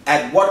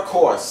at what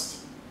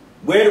cost?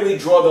 Where do we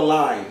draw the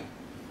line?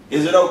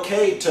 Is it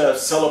okay to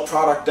sell a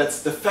product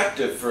that's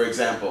defective, for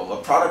example?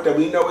 A product that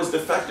we know is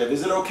defective.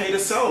 Is it okay to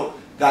sell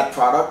that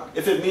product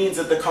if it means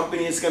that the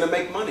company is going to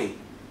make money?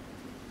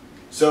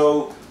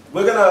 So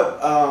we're going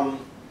to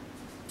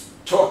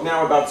talk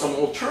now about some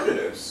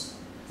alternatives.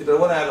 Yeah, but I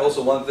want to add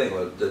also one thing.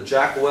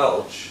 Jack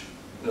Welch,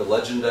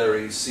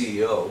 legendary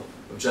CEO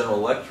of General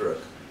Electric,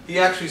 he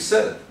actually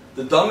said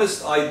the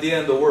dumbest idea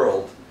in the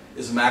world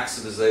is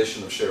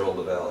maximization of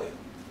shareholder value.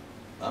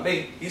 Not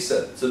me. He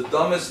said it's the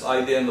dumbest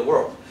idea in the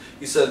world.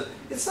 He said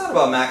it's not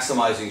about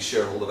maximizing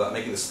shareholder value,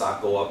 making the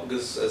stock go up,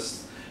 because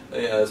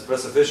as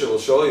Professor Fisher will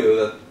show you,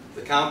 that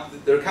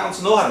their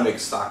accountants know how to make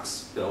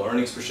stocks.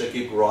 Earnings per share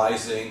keep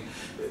rising,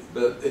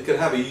 but it could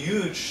have a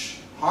huge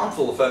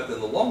harmful effect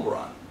in the long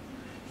run.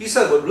 He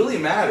said what really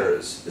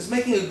matters is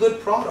making a good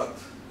product.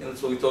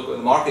 That's what we talk about in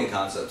the marketing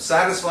concept,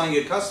 satisfying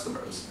your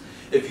customers.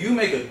 If you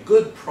make a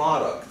good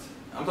product,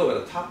 I'm talking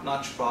about a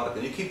top-notch product,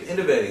 and you keep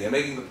innovating and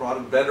making the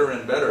product better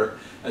and better,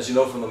 as you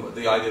know from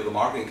the idea of the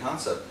marketing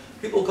concept,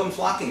 people come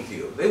flocking to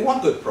you. They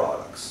want good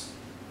products,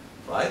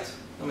 right?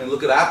 I mean,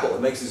 look at Apple.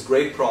 It makes these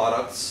great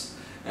products,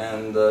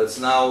 and it's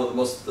now the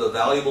most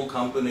valuable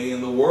company in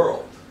the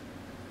world.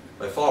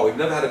 By far, we've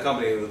never had a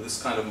company with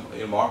this kind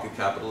of market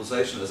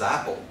capitalization as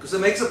Apple, because it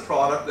makes a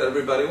product that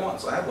everybody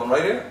wants. I have one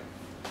right here,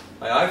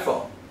 my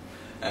iPhone,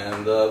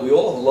 and we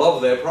all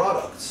love their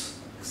products.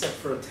 Except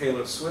for a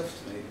Taylor Swift,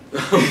 maybe.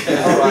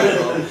 Okay, all right,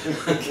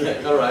 well,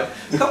 okay, all right.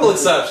 A couple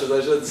exceptions,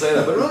 I shouldn't say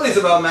that, but really it's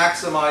about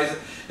maximizing.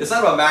 It's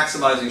not about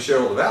maximizing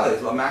shareholder value.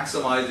 It's about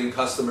maximizing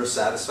customer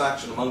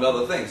satisfaction, among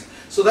other things.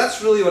 So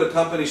that's really what a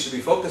company should be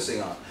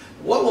focusing on.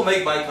 What will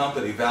make my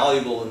company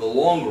valuable in the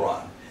long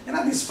run? And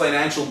not these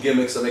financial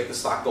gimmicks that make the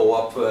stock go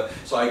up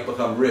so I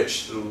become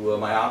rich through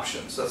my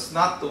options. That's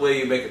not the way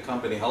you make a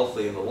company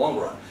healthy in the long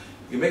run.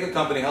 You make a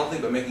company healthy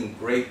by making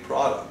great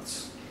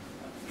products.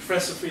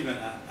 Professor Friedman,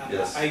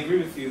 Yes. I agree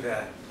with you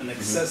that an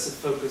excessive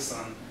focus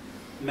on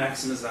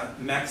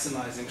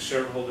maximizing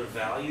shareholder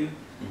value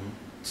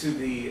to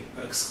the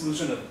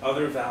exclusion of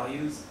other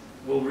values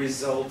will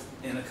result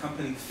in a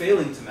company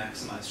failing to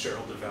maximize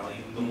shareholder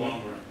value in the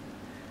long run.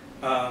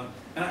 On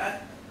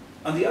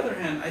the other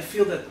hand, I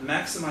feel that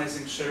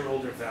maximizing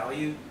shareholder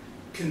value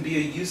can be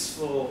a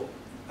useful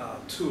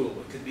tool.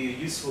 It could be a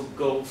useful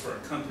goal for a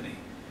company.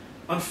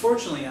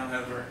 Unfortunately,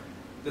 however,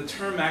 the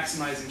term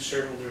maximizing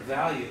shareholder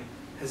value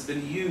has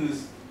been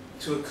used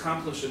to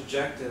accomplish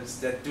objectives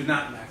that do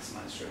not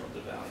maximize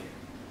shareholder value.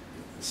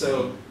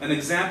 So an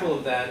example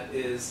of that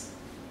is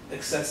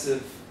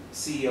excessive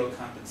CEO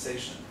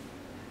compensation.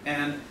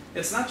 And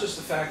it's not just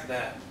the fact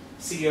that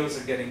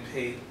CEOs are getting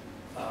paid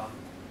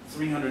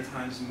 300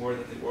 times more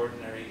than the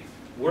ordinary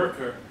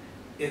worker,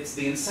 it's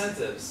the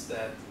incentives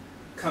that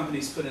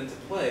companies put into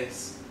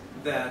place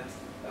that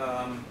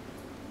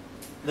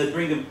that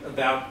bring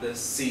about this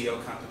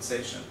CEO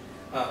compensation.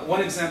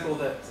 One example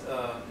that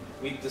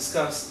we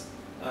discussed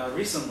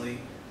recently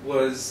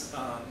was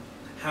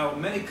how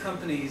many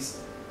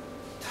companies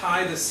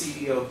tie the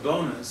CEO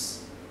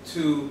bonus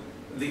to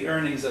the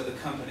earnings of the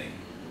company.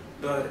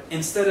 But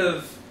instead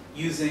of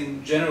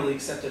using generally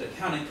accepted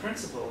accounting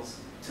principles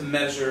to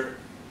measure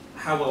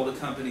how well the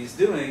company is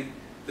doing,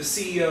 the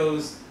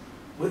CEOs,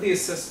 with the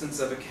assistance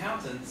of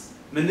accountants,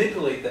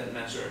 manipulate that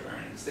measure of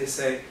earnings. They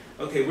say,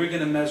 okay, we're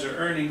going to measure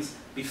earnings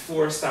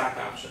before stock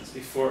options,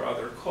 before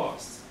other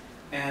costs.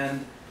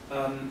 And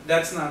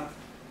that's not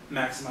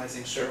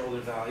maximizing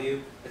shareholder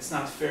value. It's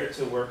not fair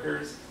to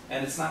workers,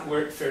 and it's not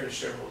fair to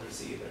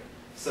shareholders either.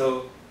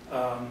 So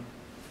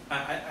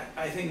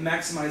I think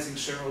maximizing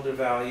shareholder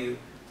value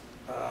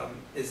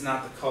is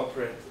not the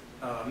culprit.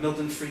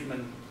 Milton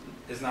Friedman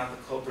is not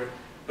the culprit,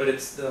 but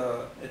it's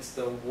the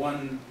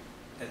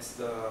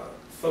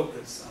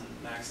focus on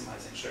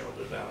maximizing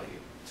shareholder value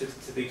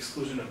to the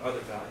exclusion of other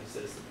values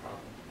that is the problem.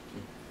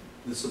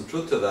 There's some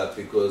truth to that,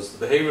 because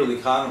the behavioral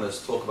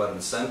economists talk about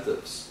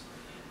incentives,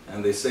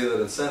 and they say that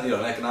in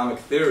economic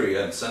theory,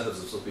 incentives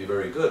are supposed to be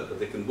very good, but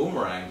they can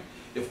boomerang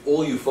if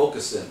all you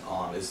focus in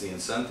on is the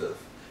incentive.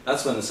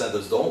 That's when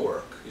incentives don't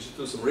work. You should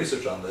do some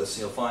research on this,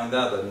 and you'll find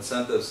out that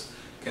incentives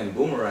can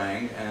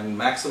boomerang, and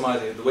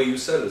maximizing, the way you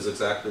said it is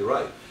exactly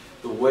right.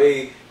 The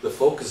way the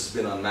focus has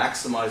been on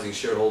maximizing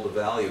shareholder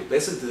value,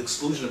 basically to the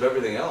exclusion of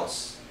everything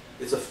else.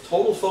 It's a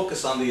total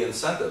focus on the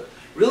incentive.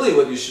 Really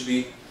what you should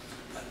be,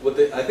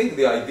 I think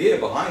the idea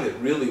behind it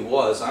really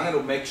was, I'm going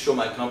to make sure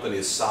my company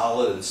is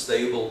solid and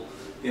stable,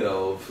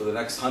 for the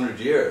next 100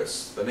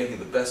 years by making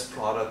the best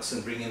products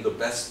and bringing in the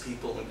best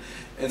people. And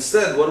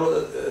instead, what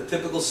a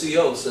typical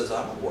CEO says,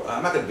 I'm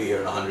not going to be here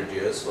in 100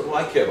 years. What do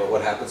I care about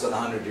what happens in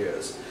 100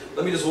 years?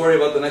 Let me just worry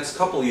about the next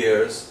couple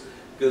years,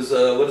 because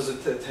what is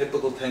a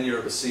typical tenure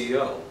of a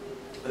CEO?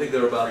 I think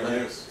they're about 3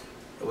 years.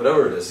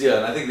 Whatever it is, yeah.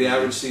 And I think the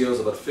average CEO is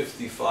about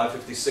 55,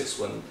 56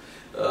 when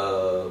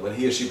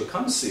he or she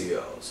becomes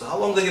CEO. So how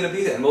long are they going to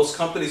be there? And most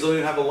companies don't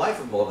even have a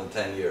life of more than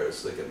 10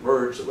 years. They get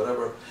merged or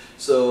whatever.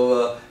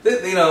 So,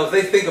 if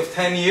they think of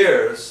 10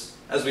 years,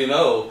 as we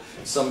know,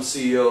 some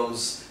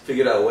CEOs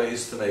figured out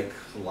ways to make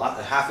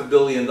 $500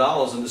 million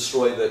and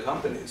destroy their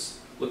companies.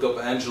 Look up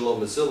Angelo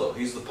Mozillo.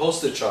 He's the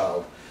poster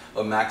child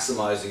of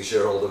maximizing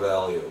shareholder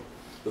value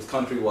with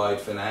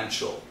Countrywide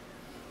Financial.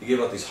 He gave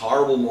out these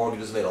horrible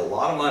mortgages, made a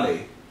lot of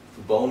money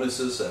through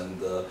bonuses, and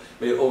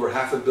made over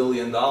 $500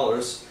 million.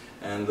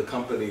 And the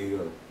company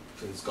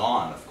is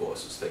gone, of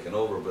course, it's taken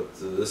over, but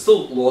there's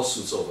still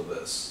lawsuits over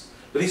this.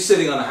 But he's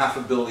sitting on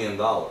 $500 million.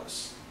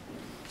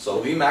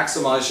 So he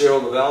maximized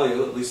shareholder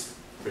value, at least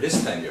for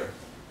his tenure.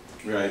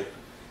 Right.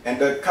 And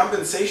the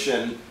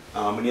compensation,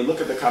 when you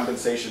look at the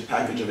compensation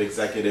package of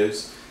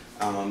executives,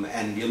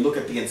 and you look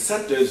at the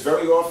incentives,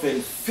 very often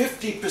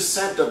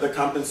 50% of the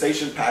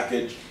compensation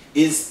package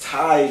is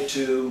tied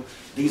to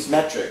these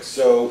metrics.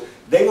 So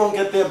they won't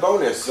get their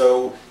bonus.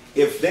 So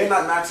if they're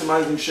not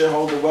maximizing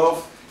shareholder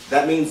wealth,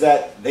 that means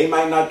that they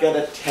might not get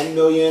a $10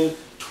 million,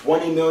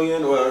 $20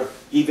 million, or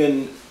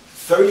even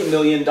 $30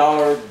 million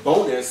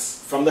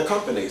bonus from the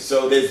company.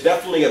 So there's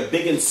definitely a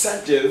big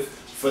incentive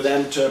for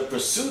them to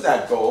pursue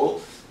that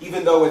goal,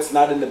 even though it's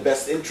not in the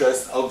best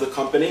interest of the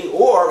company,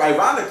 or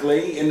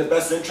ironically, in the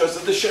best interest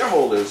of the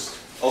shareholders,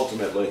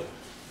 ultimately.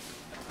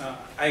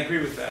 I agree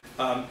with that.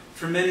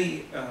 For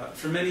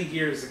many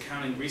years,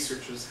 accounting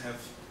researchers have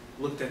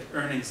looked at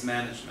earnings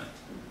management.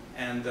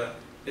 And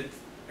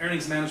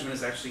earnings management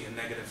is actually a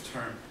negative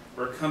term,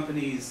 where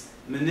companies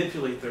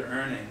manipulate their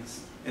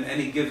earnings in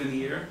any given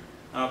year,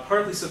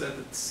 partly so that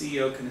the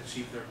CEO can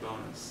achieve their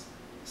bonus,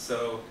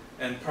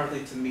 and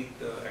partly to meet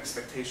the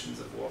expectations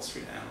of Wall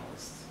Street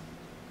analysts.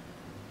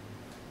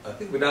 I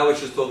think now we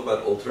should talk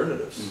about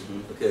alternatives.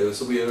 Okay,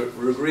 so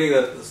we're agreeing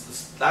that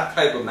that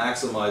type of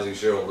maximizing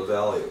shareholder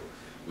value,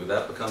 when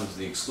that becomes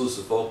the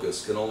exclusive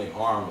focus, can only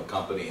harm a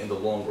company in the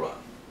long run.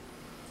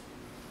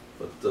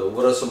 But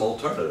what are some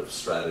alternative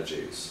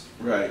strategies?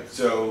 Right.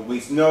 So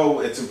we know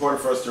it's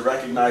important for us to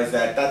recognize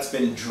that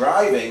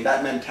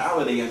that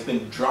mentality has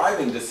been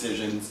driving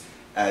decisions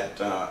at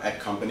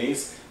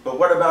companies. But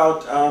what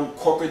about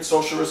corporate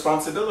social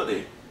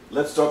responsibility?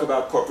 Let's talk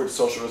about corporate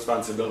social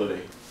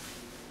responsibility.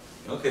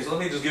 Okay, so let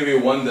me just give you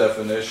one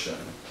definition,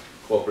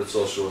 corporate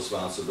social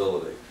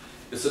responsibility.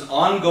 It's an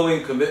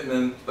ongoing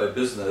commitment by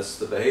business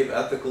to behave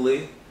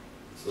ethically,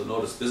 so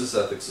notice business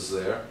ethics is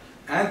there,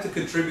 and to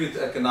contribute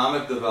to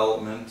economic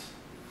development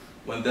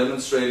when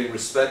demonstrating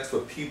respect for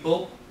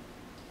people,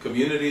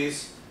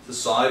 communities,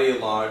 society at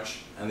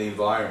large, and the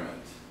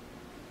environment.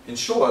 In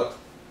short,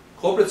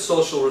 corporate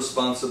social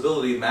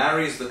responsibility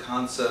marries the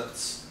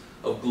concepts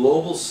of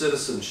global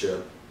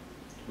citizenship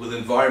with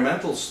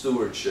environmental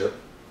stewardship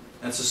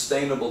and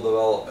sustainable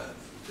development.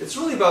 It's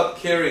really about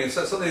caring. It's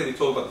something that we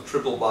talk about, the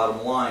triple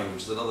bottom line,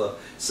 which is another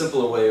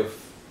simpler way of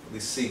at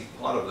least seeing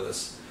part of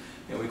this.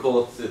 And we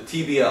call it the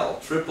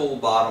TBL, triple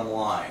bottom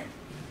line.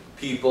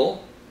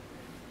 People,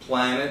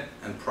 planet,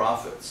 and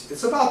profits.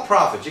 It's about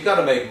profit. You got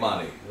to make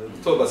money.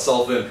 We talk about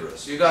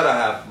self-interest. You got to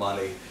have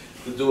money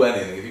to do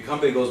anything. If your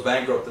company goes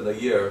bankrupt in a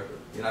year,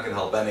 you're not going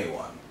to help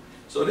anyone.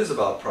 So it is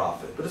about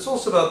profit, but it's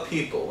also about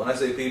people. When I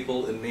say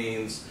people, it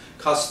means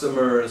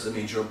customers, it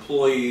means your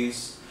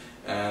employees,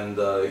 and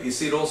you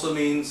see it also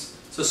means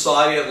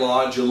society at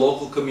large, your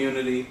local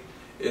community.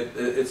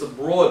 It's a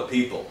broad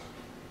people,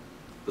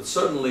 but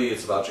certainly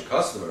it's about your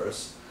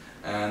customers,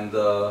 and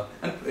so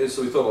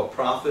we talk about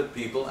profit,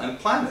 people, and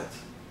planet.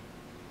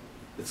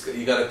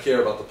 You got to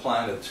care about the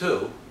planet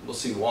too. We'll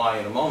see why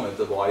in a moment,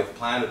 of why the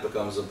planet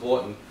becomes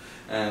important.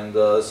 And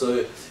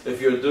so if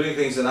you're doing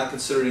things and not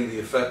considering the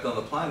effect on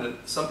the planet,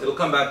 it'll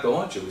come back to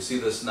haunt you. We see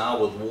this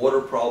now with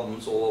water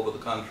problems all over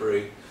the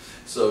country.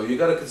 So you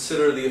got to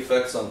consider the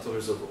effects on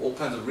terms of all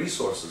kinds of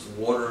resources,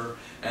 water,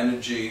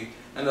 energy,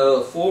 and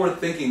a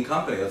forward-thinking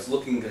company that's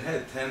looking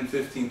ahead 10,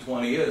 15,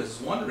 20 years is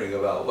wondering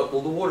about what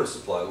will the water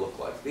supply look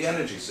like, the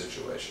energy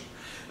situation,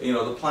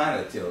 the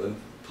planet, the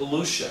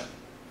pollution.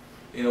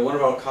 One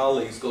of our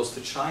colleagues goes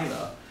to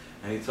China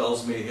and he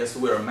tells me he has to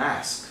wear a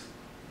mask.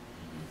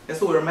 He has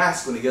to wear a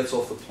mask when he gets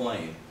off the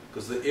plane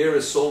because the air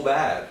is so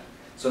bad.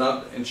 So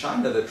now in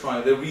China they're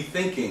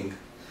rethinking,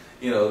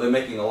 they're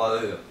making a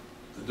lot of,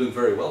 they're doing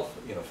very well,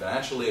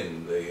 financially,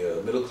 and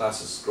the middle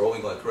class is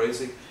growing like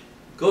crazy.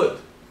 Good,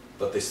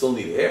 but they still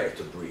need air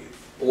to breathe.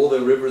 All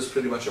their rivers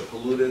pretty much are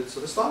polluted, so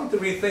they're starting to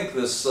rethink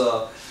this,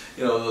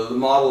 the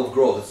model of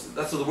growth.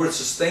 That's the word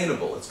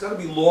sustainable. It's got to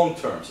be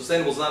long-term.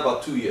 Sustainable is not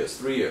about 2 years,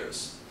 3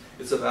 years.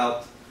 It's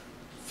about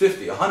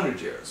 50,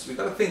 100 years. We've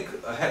got to think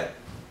ahead.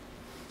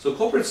 So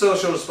corporate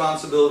social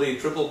responsibility,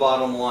 triple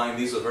bottom line,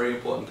 these are very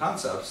important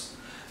concepts.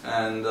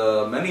 And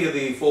many of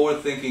the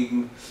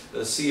forward-thinking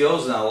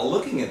CEOs now are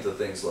looking into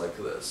things like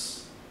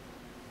this.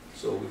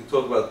 So we can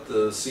talk about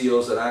the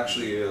CEOs that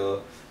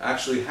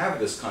actually have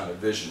this kind of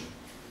vision.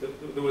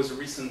 There was a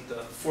recent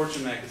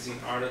Fortune magazine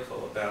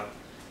article about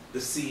the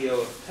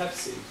CEO of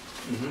Pepsi,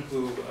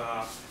 who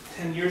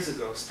 10 years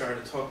ago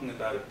started talking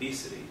about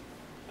obesity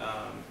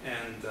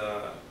and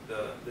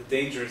the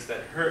dangers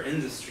that her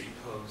industry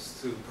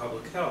posed to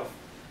public health.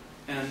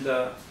 And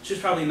she's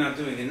probably not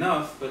doing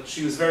enough, but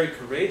she was very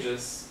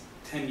courageous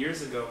 10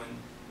 years ago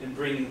in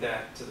bringing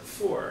that to the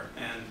fore.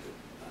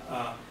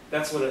 And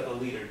that's what a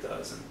leader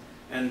does.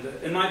 And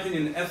in my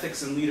opinion,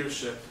 ethics and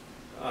leadership,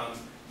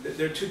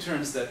 there are two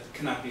terms that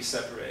cannot be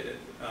separated.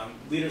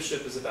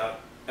 Leadership is about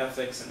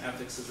ethics, and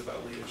ethics is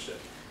about leadership.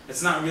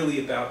 It's not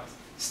really about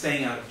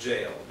staying out of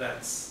jail.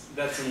 That's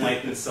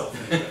enlightened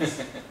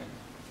self-interest.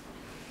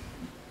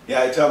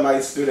 Yeah, I tell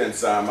my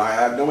students I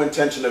have no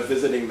intention of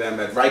visiting them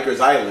at Rikers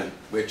Island,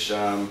 which,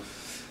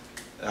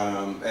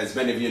 as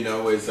many of you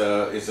know, is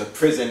a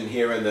prison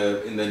here in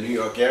the New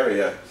York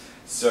area.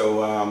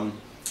 So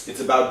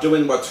it's about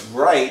doing what's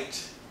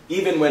right,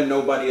 even when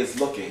nobody is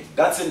looking.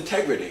 That's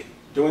integrity.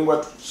 Doing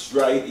what's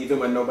right, even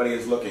when nobody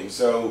is looking.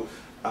 So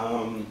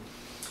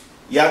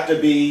you have to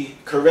be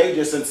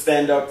courageous and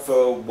stand up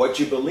for what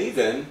you believe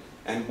in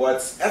and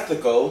what's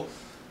ethical,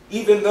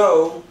 even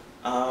though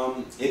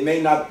it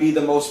may not be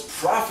the most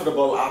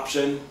profitable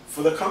option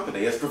for the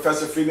company. As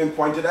Professor Friedman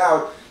pointed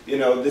out,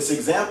 this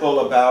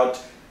example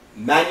about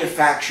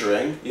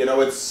manufacturing,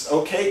 it's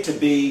okay to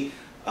be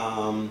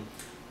a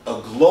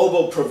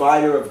global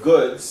provider of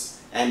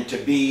goods and to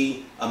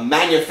be a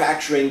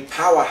manufacturing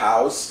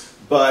powerhouse,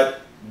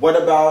 but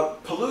what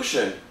about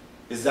pollution?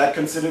 Is that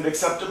considered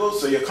acceptable?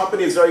 So your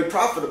company is very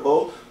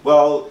profitable.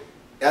 Well,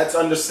 that's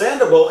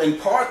understandable in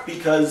part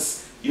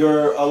because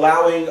you're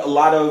allowing a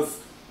lot of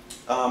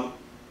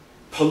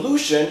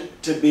pollution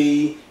to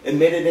be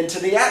emitted into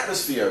the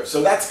atmosphere.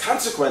 So that's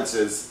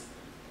consequences.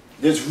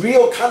 There's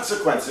real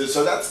consequences.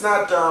 So that's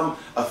not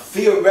a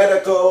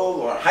theoretical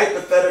or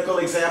hypothetical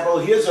example.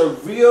 Here's a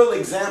real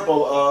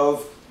example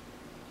of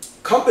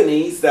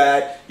companies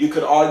that you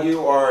could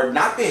argue are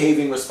not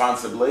behaving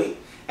responsibly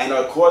and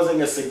are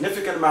causing a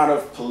significant amount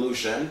of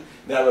pollution.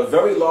 They have a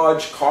very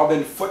large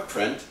carbon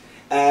footprint,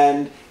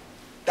 and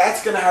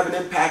that's going to have an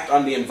impact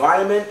on the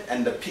environment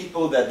and the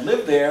people that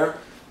live there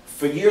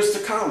for years to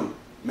come.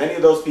 Many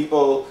of those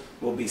people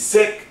will be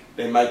sick,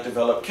 they might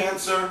develop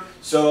cancer,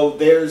 so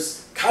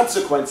there's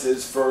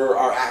consequences for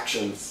our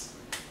actions.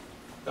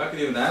 I could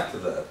even add to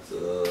that.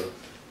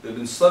 There have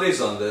been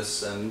studies on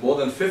this, and more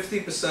than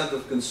 50%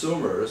 of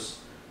consumers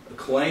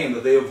claim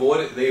that they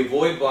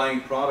avoid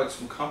buying products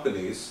from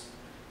companies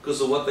because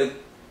of what they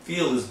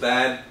feel is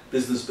bad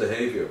business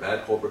behavior,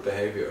 bad corporate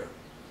behavior.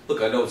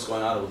 Look, I know what's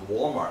going on with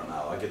Walmart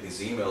now. I get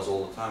these emails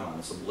all the time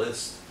on some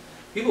list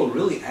People are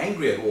really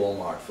angry at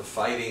Walmart for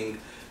fighting,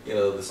 you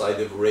know, this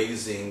idea of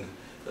raising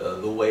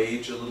the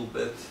wage a little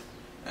bit,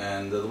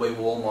 and the way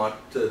Walmart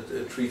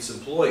treats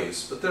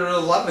employees. But there are a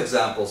lot of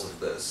examples of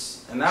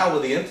this. And now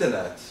with the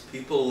internet,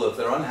 people, if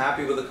they're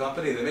unhappy with a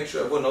company, they make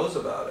sure everyone knows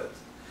about it.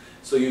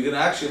 So you can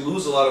actually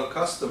lose a lot of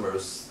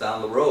customers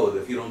down the road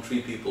if you don't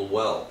treat people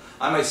well.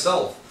 I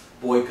myself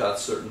boycott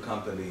certain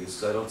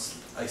companies.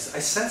 I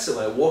sense it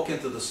when I walk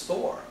into the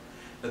store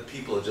that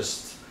people are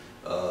just,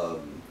 the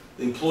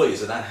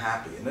employees are not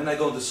happy. And then I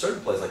go into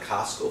certain places like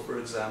Costco, for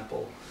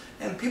example,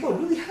 and people are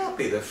really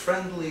happy. They're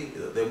friendly,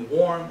 they're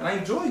warm, and I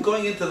enjoy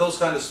going into those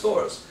kind of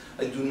stores.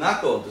 I do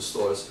not go into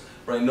stores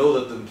where I know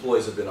that the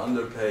employees have been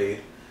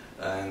underpaid,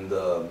 and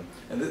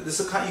this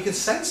is a kind, you can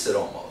sense it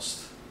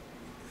almost.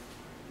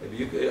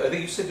 Maybe I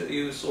think you said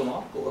you saw an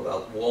article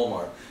about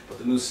Walmart, but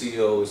the new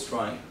CEO is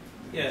trying.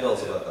 Yeah, tell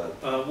us about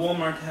that.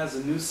 Walmart has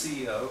a new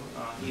CEO.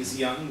 He's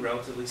young,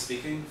 relatively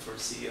speaking, for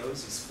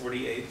CEOs. He's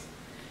 48.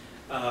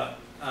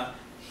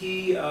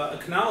 He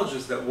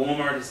acknowledges that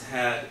Walmart has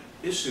had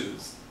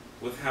issues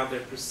with how they're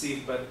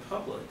perceived by the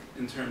public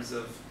in terms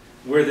of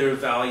where their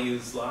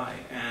values lie.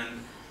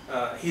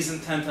 And he's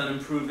intent on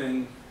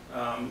improving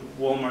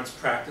Walmart's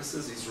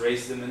practices. He's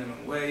raised the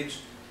minimum wage.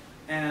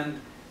 And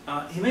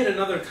he made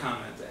another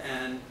comment,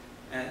 and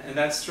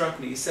that struck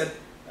me. He said,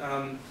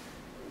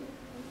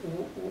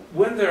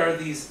 when there are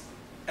these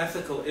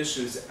ethical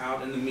issues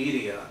out in the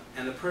media,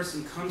 and a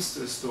person comes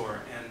to a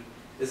store and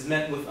is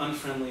met with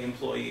unfriendly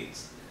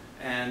employees,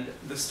 and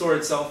the store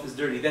itself is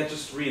dirty, that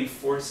just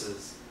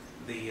reinforces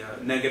the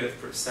negative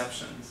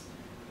perceptions.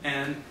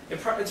 And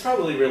it's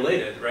probably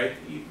related, right?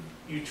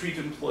 You treat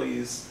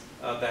employees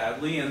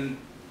badly, and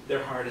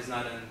their heart is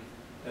not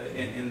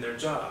in their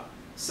job.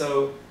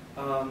 So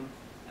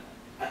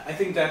I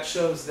think that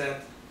shows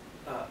that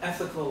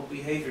ethical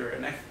behavior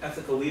and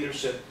ethical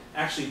leadership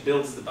actually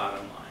builds the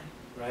bottom line,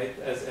 right?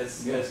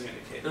 As you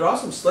indicated. There are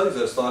some studies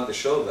that are starting to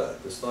show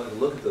that. They're starting to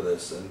look into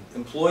this. And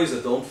employees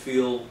that don't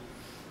feel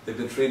they've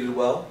been treated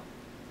well,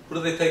 who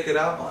do they take it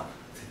out on?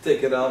 They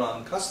take it out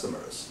on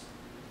customers.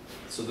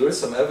 So there is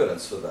some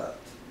evidence for that.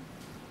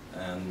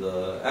 And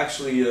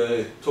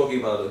actually, talking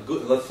about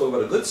let's talk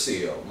about a good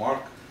CEO,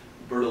 Mark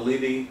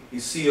Bertolini.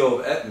 He's CEO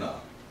of Aetna.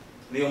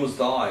 And he almost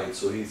died,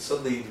 so he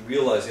suddenly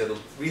realized he had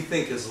to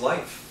rethink his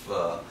life.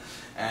 One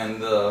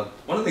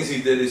of the things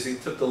he did is he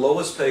took the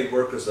lowest paid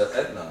workers at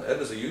Aetna.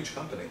 Aetna's a huge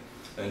company,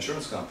 an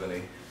insurance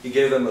company. He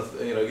gave them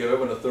gave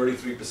everyone a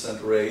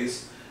 33%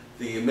 raise.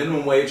 The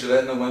minimum wage at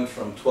Aetna went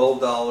from $12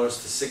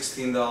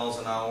 to $16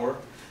 an hour.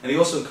 And he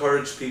also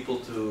encouraged people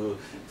to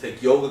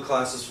take yoga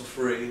classes for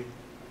free.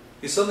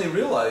 He suddenly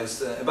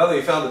realized, and by the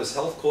way, he found that his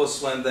health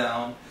costs went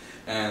down,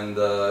 and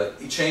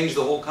he changed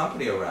the whole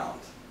company around.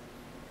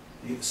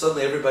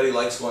 Suddenly everybody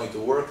likes going to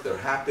work, they're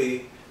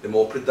happy, they're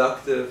more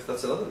productive.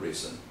 That's another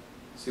reason.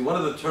 See, one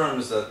of the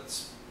terms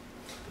that's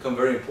become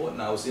very important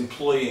now is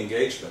employee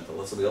engagement. I'll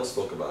let somebody else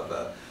talk about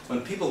that.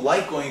 When people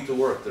like going to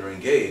work, they're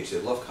engaged, they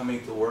love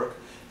coming to work,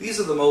 these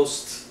are the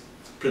most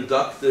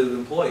productive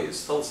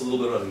employees. Tell us a little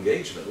bit about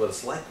engagement, what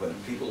it's like when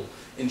people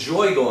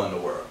enjoy going to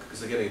work because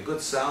they're getting a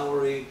good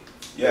salary.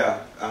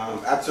 Yeah,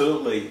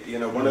 absolutely. You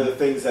know, one of the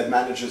things that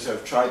managers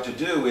have tried to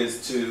do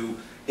is to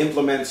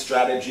implement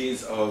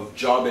strategies of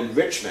job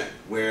enrichment,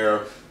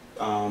 where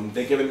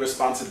they're given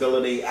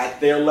responsibility at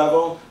their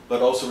level,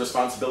 but also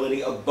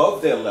responsibility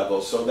above their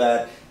level, so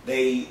that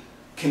they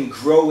can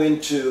grow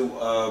into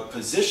a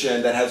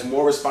position that has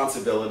more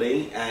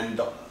responsibility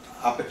and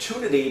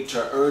opportunity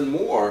to earn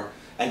more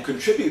and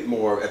contribute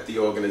more at the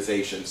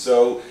organization.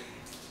 So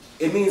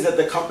it means that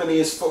the company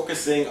is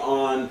focusing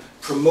on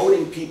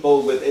promoting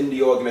people within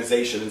the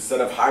organization instead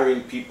of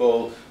hiring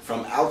people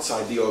from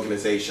outside the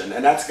organization.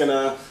 And that's going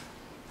to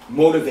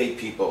motivate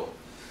people.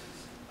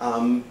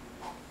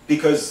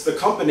 Because the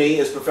company,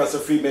 as Professor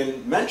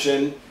Friedman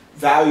mentioned,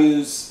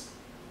 values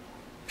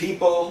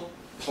people,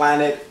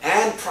 planet,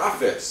 and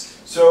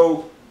profits.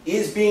 So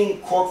is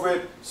being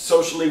corporate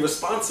socially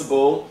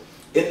responsible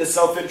in the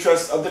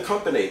self-interest of the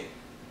company?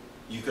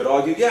 You could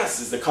argue yes.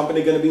 Is the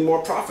company going to be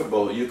more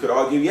profitable? You could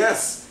argue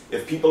yes.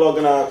 If people are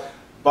going to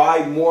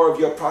buy more of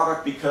your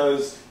product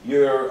because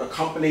you're a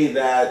company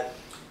that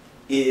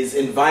is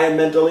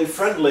environmentally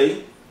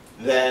friendly,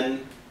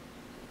 then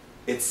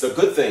it's a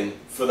good thing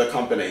for the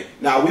company.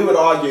 Now, we would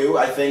argue,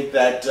 I think,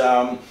 that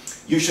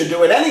you should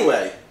do it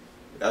anyway.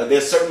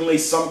 There's certainly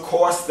some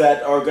costs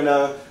that are going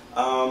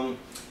to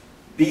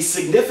be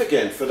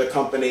significant for the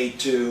company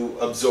to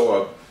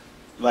absorb.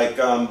 Like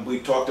we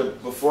talked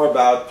before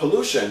about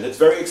pollution. It's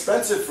very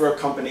expensive for a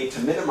company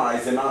to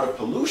minimize the amount of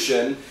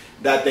pollution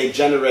that they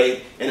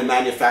generate in a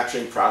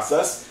manufacturing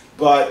process,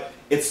 but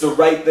it's the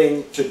right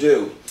thing to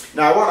do.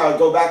 Now, I want to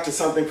go back to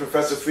something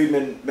Professor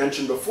Friedman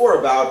mentioned before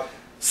about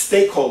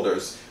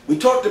stakeholders. We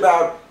talked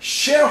about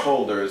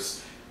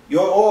shareholders.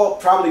 You're all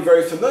probably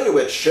very familiar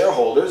with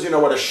shareholders. You know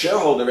what a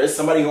shareholder is,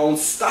 somebody who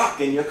owns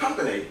stock in your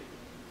company.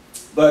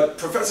 But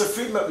Professor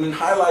Friedman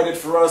highlighted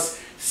for us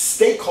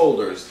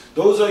stakeholders.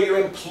 Those are your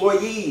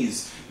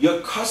employees, your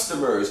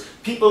customers,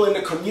 people in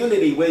the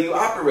community where you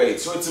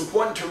operate. So it's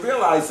important to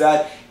realize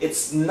that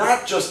it's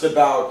not just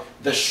about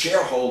the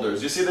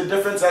shareholders. You see the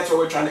difference? That's what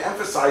we're trying to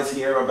emphasize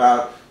here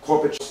about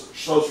corporate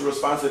social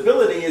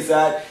responsibility, is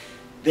that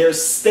there's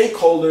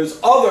stakeholders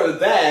other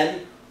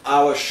than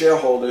our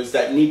shareholders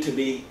that need to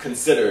be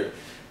considered.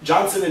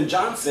 Johnson &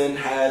 Johnson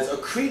has a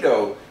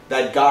credo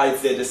that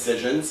guides their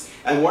decisions,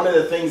 and one of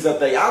the things that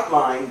they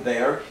outline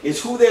there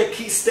is who their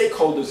key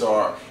stakeholders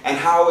are and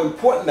how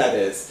important that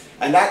is,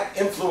 and that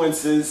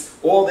influences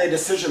all their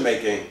decision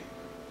making.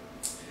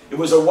 It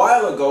was a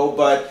while ago,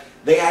 but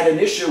they had an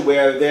issue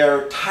where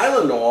their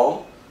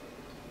Tylenol,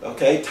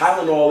 okay,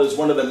 Tylenol is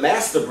one of the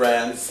master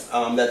brands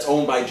that's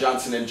owned by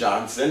Johnson &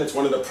 Johnson. It's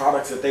one of the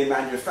products that they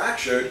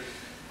manufactured.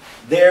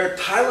 Their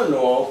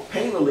Tylenol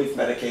pain relief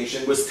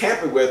medication was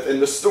tampered with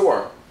in the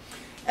store,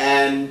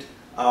 and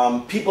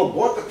people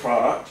bought the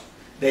product,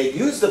 they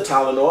used the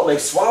Tylenol, they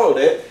swallowed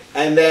it,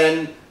 and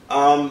then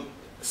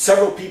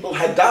several people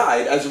had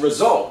died as a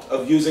result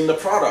of using the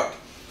product.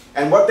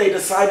 And what they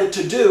decided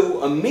to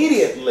do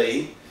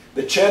immediately,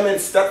 the chairman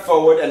stepped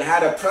forward and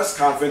had a press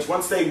conference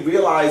once they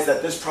realized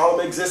that this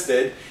problem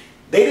existed.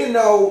 They didn't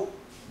know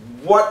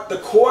what the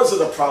cause of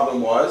the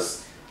problem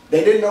was.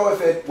 They didn't know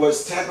if it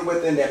was tampered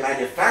with in their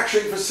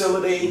manufacturing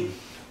facility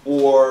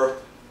or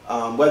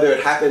whether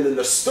it happened in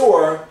the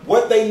store.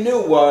 What they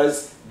knew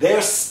was their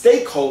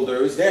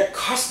stakeholders, their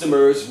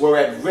customers were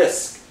at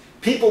risk.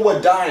 People were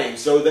dying.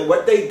 So that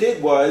what they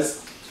did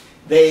was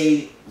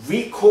they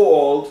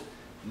recalled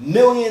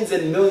millions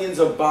and millions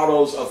of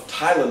bottles of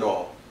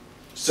Tylenol.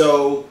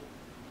 So,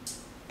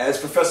 as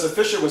Professor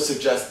Fisher was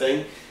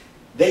suggesting,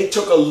 they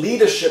took a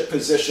leadership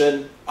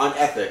position on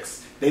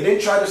ethics. They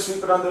didn't try to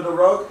sweep it under the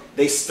rug.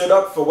 They stood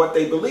up for what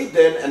they believed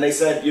in, and they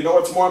said, you know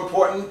what's more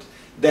important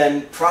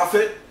than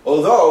profit?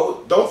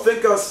 Although, don't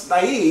think us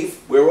naive,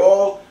 we're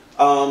all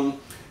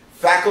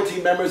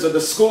faculty members of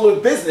the School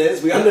of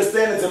Business. We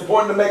understand it's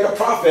important to make a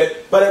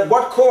profit, but at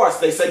what cost?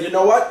 They said, you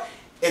know what?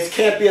 It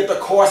can't be at the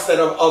cost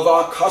of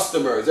our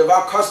customers. If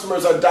our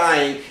customers are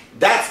dying,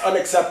 that's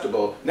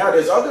unacceptable. Now,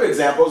 there's other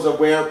examples of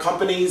where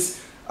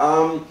companies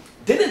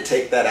didn't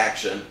take that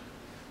action,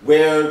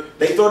 where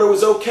they thought it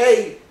was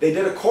okay. They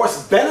did a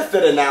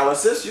cost-benefit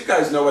analysis. You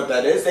guys know what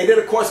that is. They did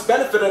a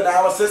cost-benefit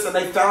analysis, and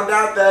they found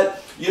out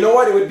that, you know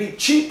what, it would be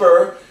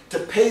cheaper to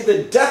pay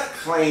the death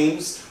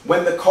claims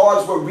when the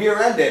cars were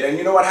rear-ended. And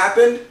you know what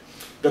happened?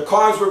 The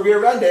cars were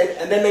rear-ended,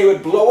 and then they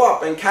would blow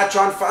up and catch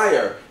on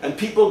fire, and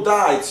people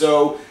died.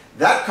 So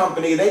that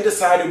company, they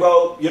decided,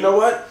 well, you know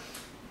what?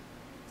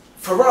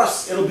 For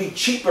us, it'll be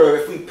cheaper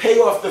if we pay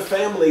off the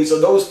families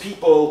of those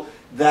people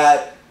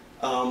that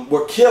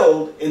were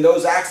killed in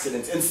those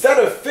accidents,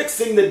 instead of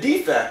fixing the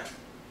defect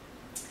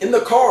in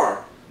the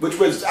car, which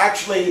was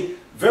actually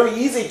very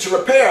easy to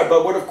repair,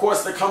 but would have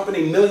cost the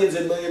company millions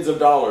and millions of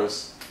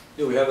dollars.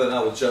 Yeah, we have that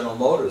now with General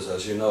Motors,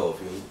 as you know.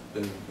 If you've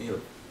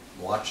been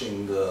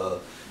watching the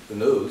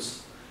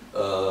news,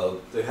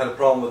 they had a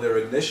problem with their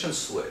ignition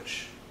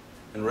switch,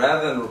 and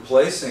rather than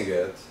replacing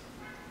it,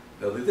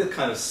 they did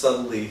kind of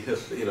subtly,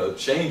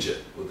 change it.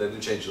 They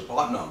didn't change the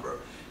part number.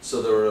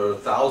 So there are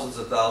thousands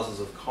and thousands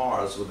of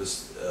cars with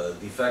this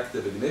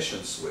defective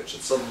ignition switch.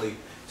 It suddenly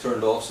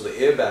turned off, so the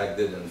airbag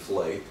didn't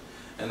inflate.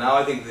 And now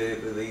I think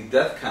the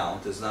death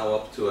count is now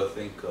up to, I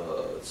think,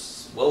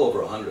 it's well over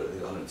 100, I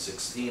think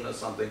 116 or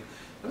something.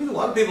 I mean, a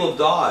lot of people have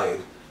died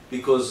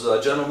because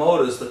General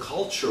Motors, the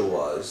culture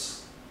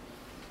was,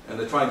 and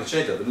they're trying to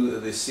change that.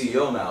 The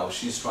CEO now,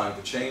 she's trying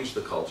to change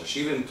the culture.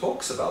 She even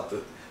talks about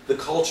the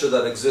culture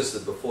that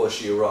existed before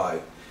she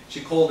arrived.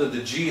 She called it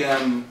the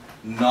GM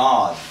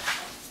nod.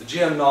 The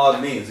GM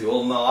nod means the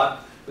old nod.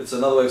 It's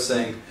another way of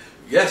saying,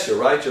 yes, you're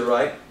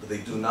right, but they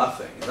do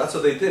nothing. And that's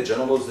what they did.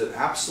 General Motors did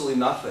absolutely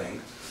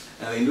nothing.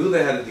 And they knew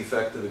they had a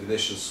defective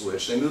ignition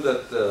switch. They knew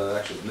that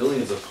actually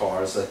millions of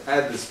cars that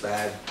had this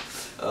bad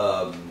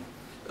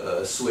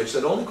switch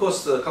that only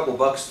cost a couple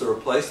bucks to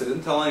replace. They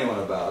didn't tell anyone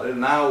about it.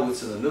 And now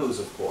it's in the news,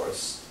 of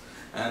course.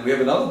 And we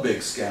have another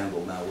big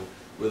scandal now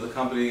with the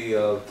company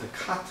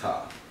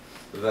Takata.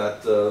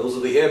 That those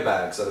are the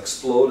airbags that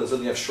explode, and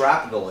suddenly you have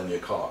shrapnel in your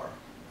car.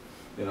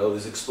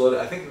 These exploded.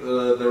 I think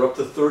they're up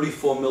to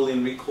 34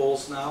 million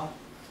recalls now.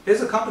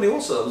 Here's a company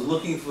also that was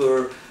looking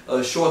for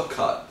a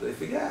shortcut. They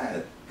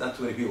figured, not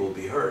too many people will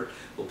be hurt.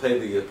 We'll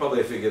pay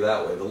probably figure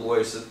that way. The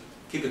lawyer said,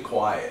 keep it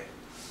quiet.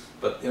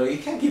 But you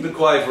can't keep it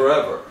quiet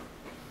forever.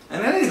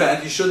 And in any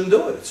event, you shouldn't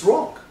do it. It's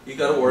wrong. You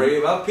got to worry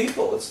about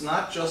people. It's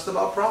not just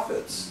about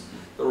profits.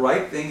 The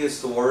right thing is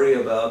to worry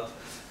about,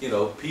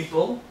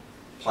 people,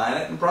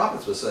 planet, and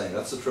profits. We're saying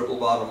that's the triple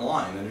bottom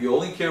line. And if you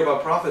only care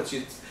about profits,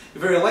 you're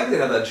very likely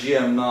to have that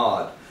GM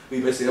nod. We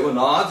basically have a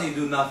nod, you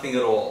do nothing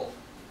at all.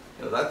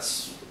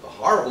 That's a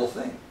horrible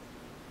thing.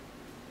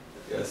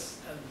 Yes.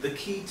 The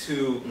key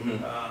to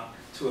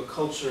to a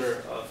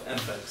culture of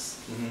ethics,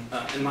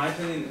 in my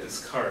opinion,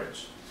 is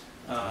courage.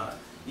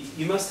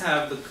 You must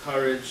have the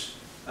courage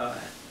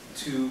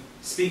to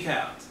speak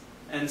out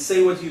and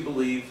say what you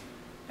believe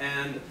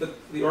And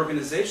the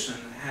organization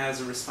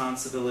has a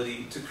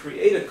responsibility to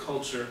create a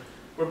culture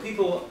where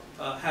people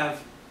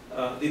have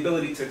the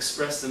ability to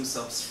express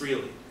themselves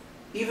freely,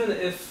 even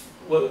if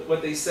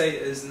what they say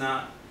is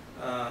not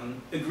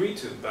agreed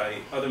to by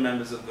other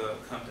members of the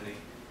company.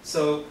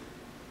 So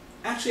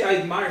actually I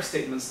admire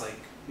statements like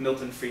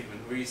Milton Friedman,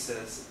 where he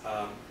says,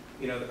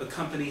 you know, a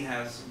company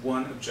has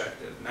one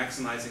objective,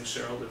 maximizing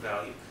shareholder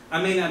value.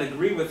 I may not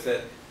agree with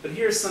it, but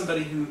here's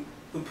somebody who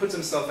puts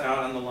himself out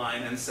on the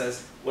line and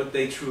says what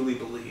they truly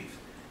believe.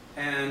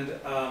 And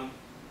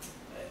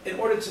in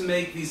order to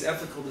make these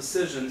ethical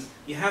decisions,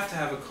 you have to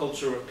have a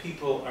culture where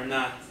people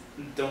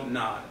don't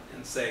nod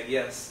and say,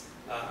 yes,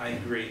 I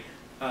agree.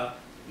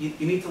 You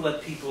need to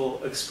let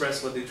people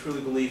express what they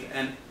truly believe,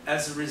 and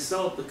as a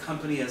result, the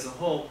company as a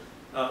whole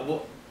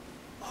will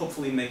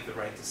hopefully make the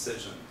right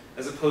decision,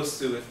 as opposed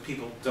to if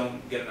people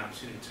don't get an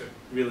opportunity to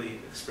really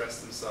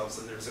express themselves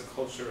and there's a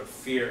culture of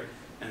fear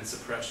and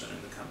suppression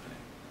in the company.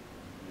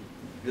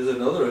 Here's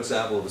another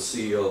example of a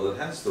CEO that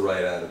has the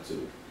right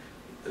attitude.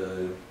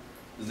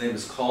 His name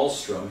is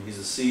Karlstrom. He's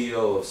the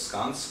CEO of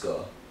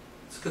Skanska.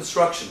 It's a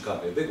construction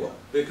company, a big one,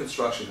 big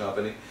construction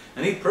company.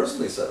 And he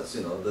personally says,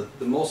 you know, that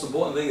the most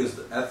important thing is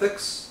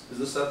ethics,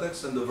 business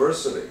ethics, and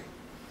diversity.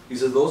 He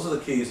said those are the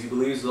keys. He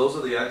believes those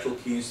are the actual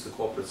keys to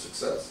corporate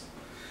success.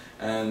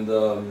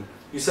 And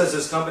he says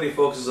his company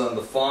focuses on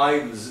the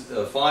five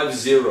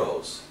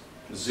zeros.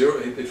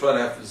 They try to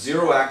have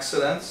 0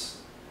 accidents.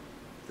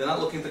 They're not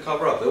looking to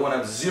cover up. They want to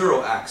have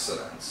 0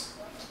 accidents,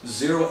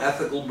 0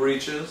 ethical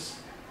breaches,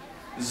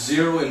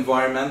 0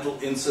 environmental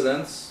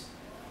incidents,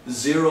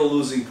 0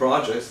 losing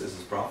projects, this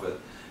is profit,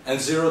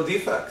 and 0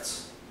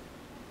 defects.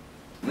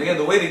 And again,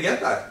 the way to get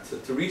that,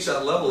 to reach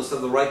that level, is to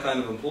have the right kind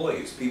of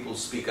employees. People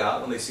speak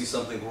out when they see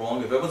something wrong.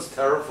 If everyone's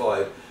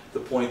terrified to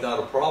point out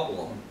a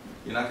problem,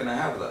 you're not going to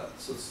have that.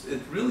 So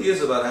it really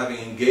is about having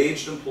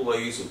engaged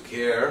employees who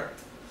care.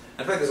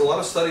 In fact, there's a lot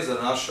of studies that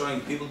are now showing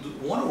people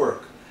want to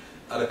work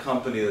at a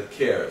company that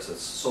cares,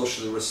 that's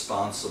socially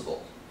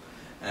responsible.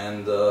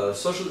 And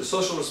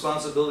social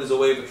responsibility is a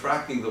way of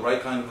attracting the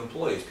right kind of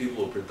employees.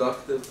 People who are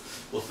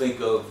productive, will think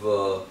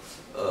of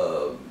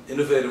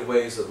innovative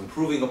ways of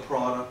improving a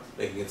product,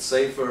 making it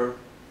safer.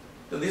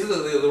 And these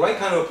are the right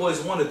kind of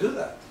employees who want to do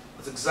that.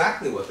 That's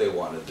exactly what they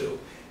want to do,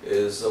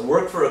 is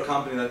work for a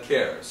company that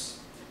cares.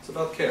 It's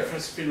about care.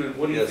 Professor Friedman,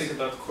 what do you think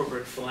about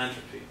corporate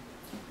philanthropy?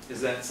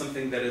 Is that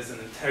something that is an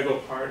integral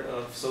part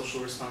of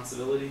social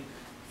responsibility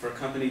for a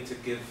company to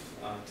give,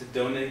 to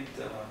donate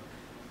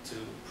to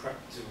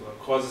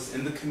causes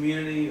in the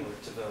community or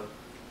to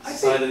the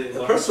society?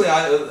 Personally,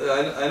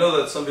 I know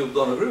that some people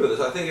don't agree with this.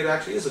 I think it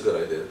actually is a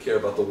good idea to care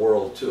about the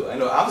world too. I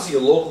know obviously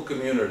your local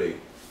community,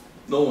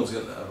 no one's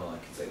going to, well,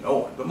 I can say no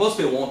one, but most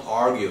people won't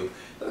argue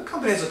that a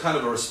company has a kind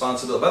of a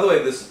responsibility. By the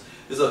way, this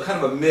is a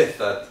kind of a myth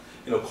that,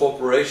 you know,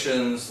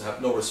 corporations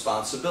have no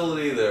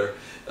responsibility.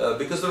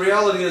 Because the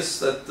reality is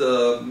that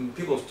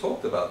people have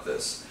talked about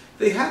this.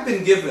 They have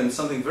been given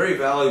something very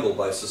valuable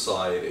by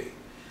society.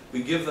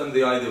 We give them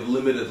the idea of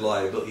limited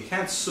liability. You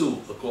can't sue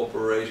a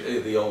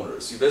corporation, the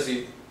owners. You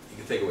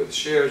can take away the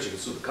shares, you can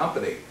sue the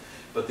company.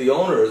 But the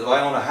owners, if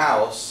I own a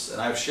house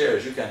and I have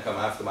shares, you can't come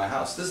after my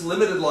house. This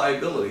limited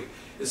liability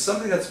is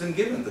something that's been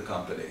given to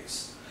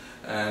companies.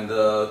 And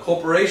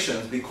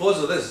corporations,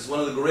 because of this, is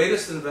one of the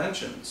greatest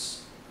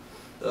inventions,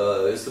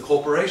 is the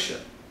corporation.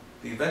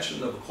 The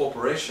invention of a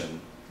corporation.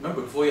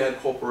 Remember, before you had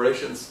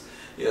corporations,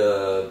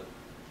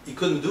 you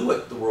couldn't do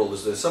what the world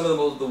is doing. Some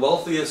of the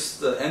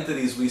wealthiest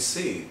entities we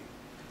see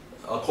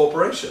are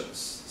corporations.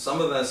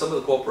 Some of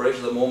the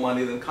corporations have more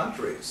money than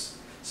countries.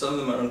 Some of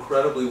them are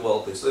incredibly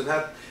wealthy. So they've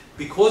had,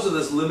 because of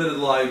this limited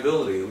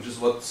liability, which is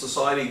what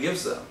society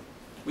gives them,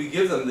 we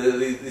give them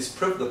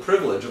the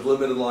privilege of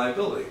limited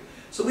liability.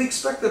 So we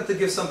expect them to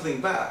give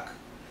something back.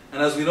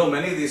 And as we know,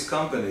 many of these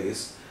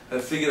companies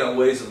have figured out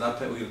ways of not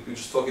paying. We were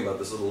just talking about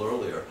this a little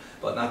earlier,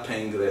 about not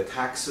paying their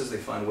taxes. They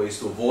find ways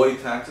to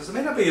avoid taxes. It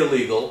may not be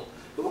illegal,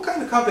 but what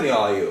kind of company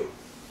are you?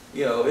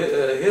 You know,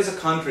 here's a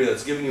country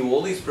that's giving you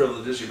all these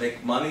privileges. You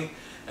make money,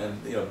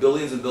 and you know,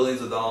 billions and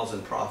billions of dollars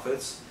in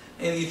profits,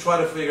 and you try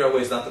to figure out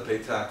ways not to pay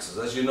taxes.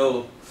 As you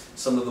know,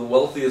 some of the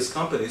wealthiest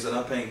companies are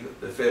not paying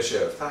their fair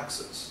share of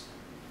taxes.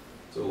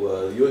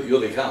 So you're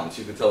the accountant.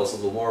 You could tell us a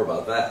little more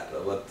about that,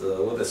 what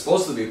they're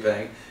supposed to be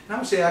paying, and how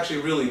much they actually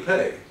really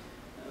pay.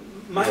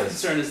 My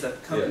concern is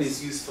that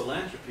companies use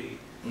philanthropy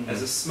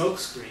as a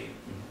smokescreen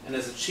and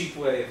as a cheap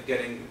way of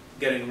getting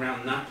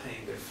around not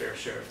paying their fair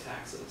share of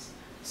taxes.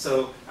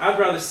 So I'd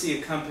rather see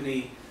a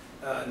company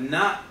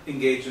not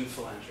engage in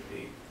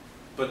philanthropy,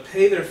 but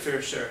pay their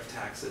fair share of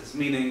taxes,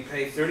 meaning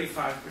pay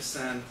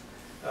 35%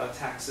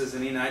 taxes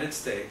in the United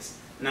States,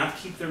 not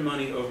keep their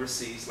money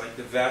overseas like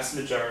the vast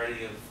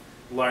majority of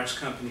large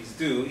companies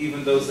do,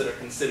 even those that are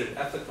considered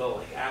ethical,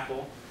 like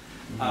Apple,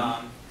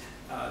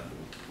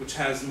 which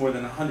has more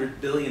than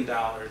 $100 billion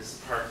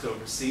parked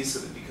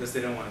overseas because they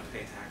don't want to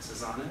pay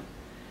taxes on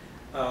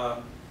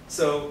it.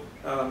 So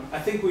I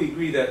think we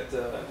agree that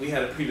we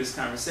had a previous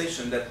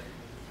conversation that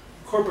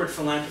corporate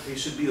philanthropy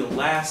should be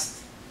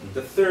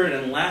the third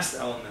and last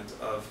element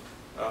of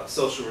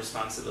social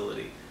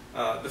responsibility.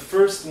 The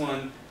first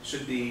one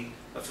should be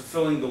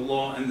fulfilling the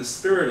law and the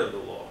spirit of the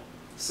law.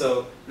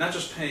 So not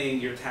just paying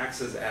your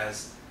taxes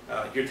as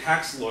your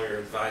tax lawyer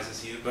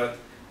advises you, but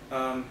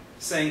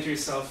saying to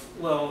yourself,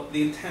 well,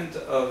 the intent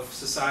of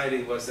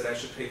society was that I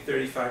should pay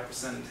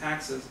 35% in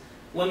taxes.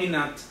 Let me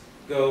not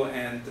go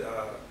and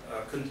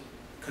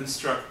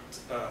construct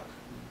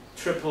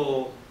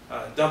triple,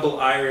 double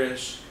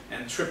Irish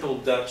and triple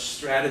Dutch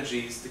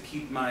strategies to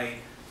keep my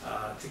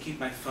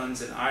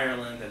funds in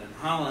Ireland and in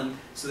Holland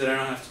so that I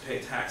don't have to pay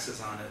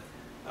taxes on it.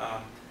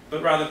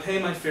 But rather pay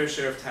my fair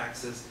share of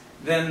taxes,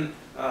 then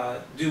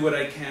do what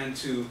I can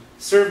to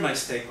serve my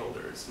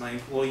stakeholders, my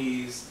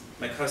employees,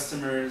 my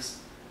customers,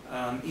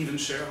 even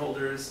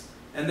shareholders,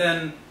 and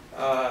then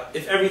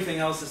if everything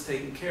else is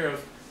taken care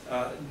of,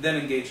 then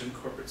engage in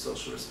corporate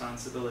social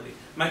responsibility.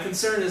 My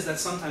concern is that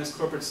sometimes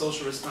corporate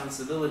social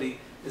responsibility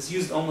is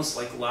used almost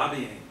like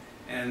lobbying,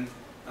 and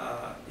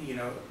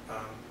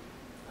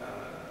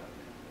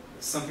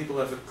some people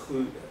have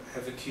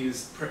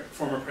accused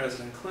former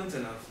President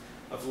Clinton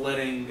of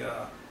letting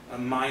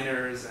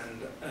miners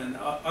and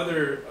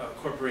other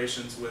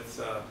corporations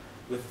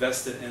with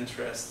vested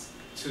interests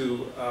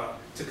to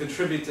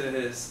contribute to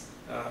his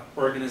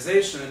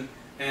organization,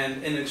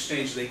 and in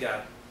exchange they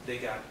got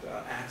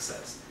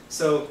access.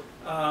 So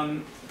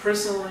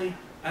personally,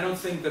 I don't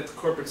think that the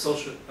corporate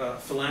social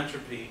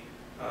philanthropy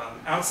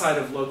outside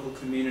of local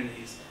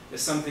communities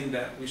is something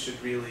that we should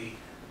really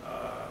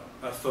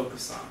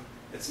focus on.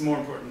 It's more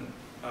important.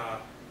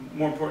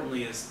 More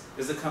importantly, is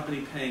the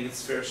company paying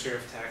its fair share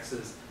of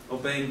taxes,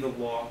 obeying the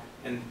law,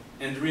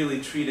 and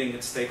really treating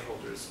its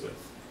stakeholders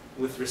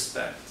with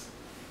respect.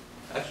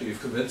 Actually,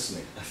 you've convinced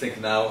me. I think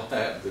now I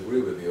have to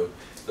agree with you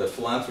that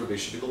philanthropy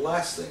should be the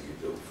last thing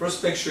you do.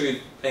 First, make sure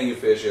you're paying your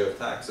fair share of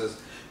taxes,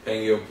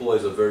 paying your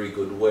employees a very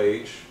good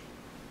wage.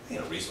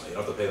 Reasonably, you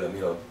don't have to pay them,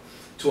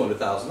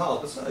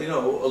 $200,000, but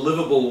a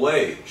livable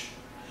wage,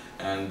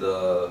 and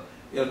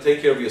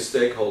take care of your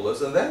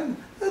stakeholders, and then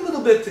a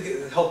little bit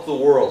to help the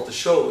world, to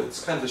show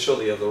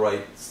that you have the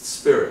right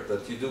spirit,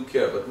 that you do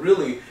care. But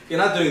really, you're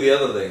not doing the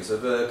other things.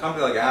 If a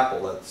company like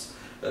Apple that's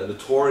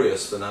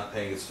notorious for not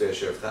paying its fair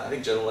share of tax, I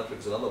think General Electric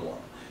is another one.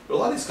 But a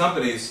lot of these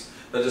companies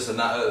that just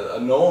are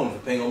known for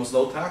paying almost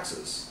no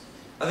taxes.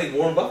 I think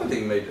Warren Buffett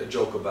even made a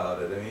joke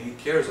about it. I mean, he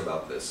cares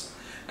about this,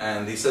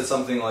 and he said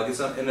something like, "It's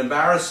an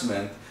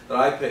embarrassment that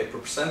I pay,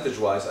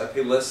 percentage-wise, I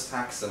pay less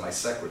tax than my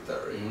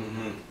secretary."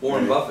 Mm-hmm.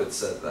 Warren Buffett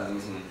said that.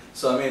 Mm-hmm.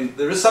 So, I mean,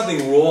 there is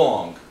something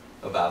wrong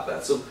about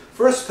that. So,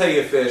 first pay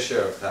your fair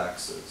share of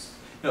taxes.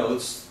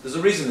 There's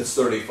a reason it's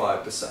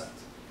 35%.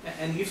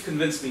 And you've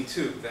convinced me,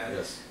 too, that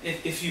Yes.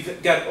 if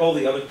you've got all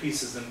the other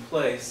pieces in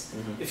place,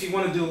 Mm-hmm. if you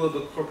want to do a little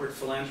bit of corporate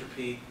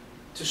philanthropy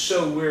to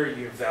show where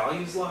your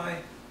values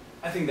lie,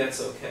 I think that's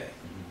okay.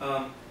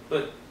 Mm-hmm.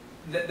 But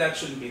that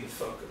shouldn't be the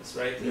focus,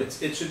 right? Yeah.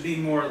 It should be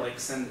more like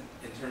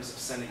in terms of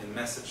sending a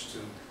message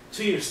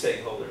to your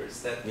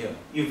stakeholders that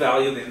you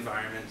value the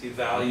environment, you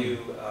value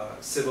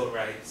civil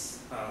rights,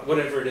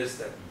 whatever it is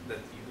that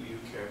you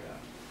care about.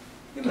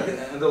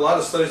 And there are a lot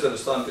of studies that are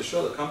starting to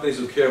show that companies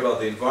who care about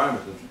the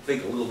environment and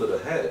think a little bit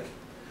ahead,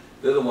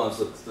 they're the ones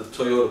that the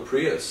Toyota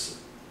Prius,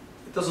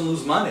 it doesn't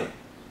lose money.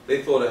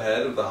 They thought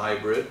ahead of the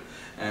hybrid,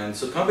 and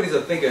so companies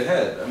that think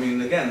ahead, I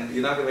mean, again,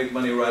 you're not going to make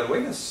money right away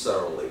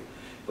necessarily,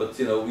 but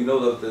we know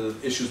that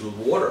the issues with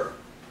water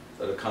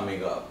that are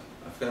coming up.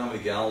 I forget how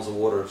many gallons of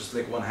water, just to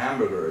make one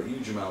hamburger, a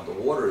huge amount of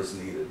water is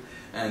needed.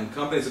 And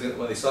companies,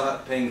 when they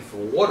start paying for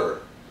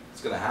water,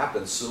 it's going to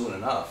happen soon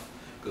enough,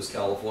 because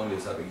California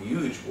is having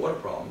huge water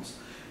problems.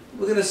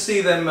 We're going to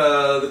see them,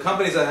 the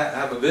companies that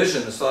have a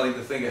vision are starting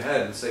to think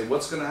ahead and say,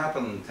 what's going to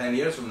happen 10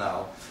 years from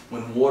now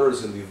when water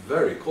is going to be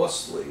very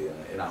costly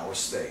in our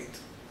state?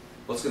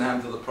 What's going to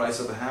happen to the price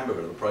of a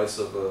hamburger, the price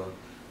of a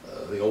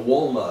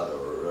walnut,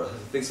 or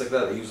things like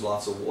that? They use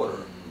lots of water.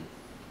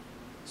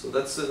 So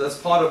that's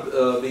part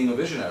of being a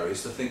visionary,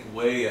 is to think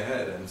way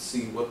ahead and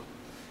see what,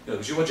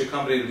 because you want your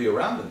company to be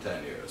around in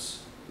 10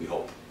 years, we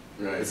hope.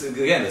 Right.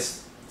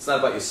 It's not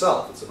about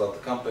yourself, it's about the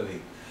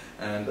company.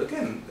 And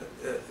again,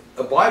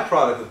 a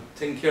byproduct of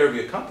taking care of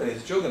your company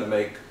is that you're going to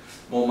make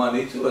more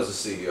money too as a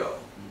CEO.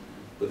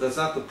 But that's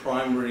not the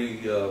primary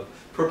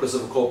purpose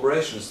of a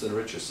corporation, is to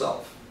enrich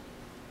yourself.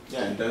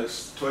 Yeah, and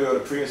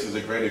Toyota Prius is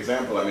a great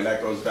example. I mean,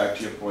 that goes back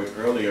to your point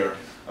earlier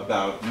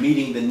about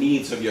meeting the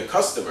needs of your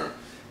customer,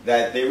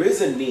 that there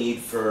is a need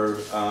for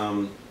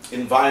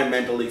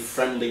environmentally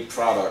friendly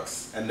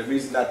products. And the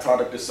reason that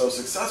product is so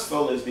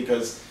successful is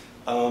because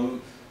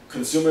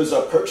consumers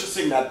are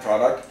purchasing that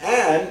product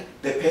and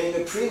they're paying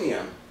a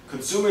premium.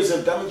 Consumers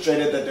have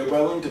demonstrated that they're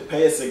willing to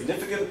pay a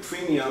significant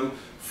premium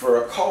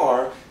for a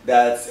car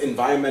that's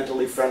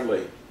environmentally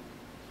friendly.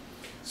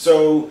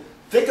 So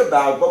think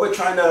about what we're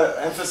trying to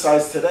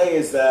emphasize today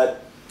is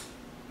that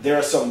there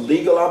are some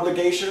legal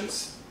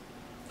obligations.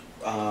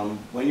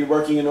 When you're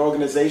working in an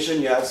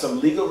organization, you have some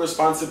legal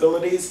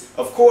responsibilities.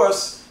 Of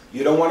course,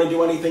 you don't want to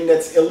do anything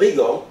that's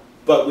illegal,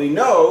 but we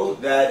know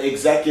that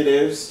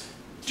executives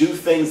do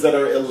things that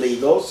are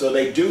illegal, so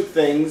they do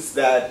things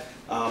that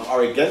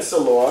are against the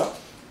law.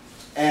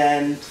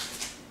 And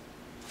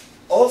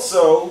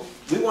also,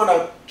 we want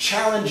to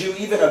challenge you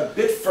even a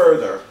bit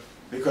further,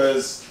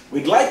 because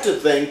we'd like to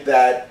think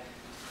that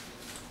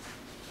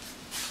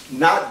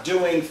not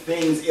doing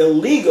things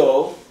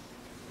illegal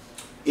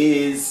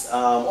is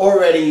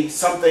already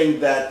something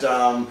that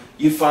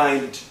you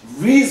find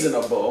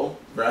reasonable,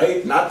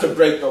 right? Not to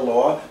break the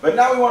law. But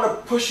now we want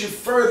to push you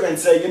further and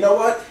say, you know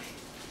what?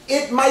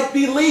 It might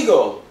be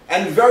legal,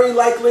 and very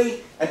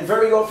likely and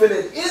very often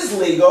it is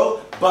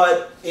legal,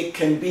 but it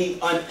can be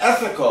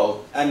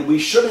unethical, and we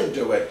shouldn't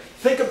do it.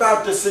 Think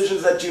about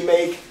decisions that you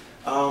make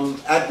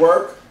at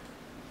work,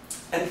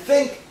 and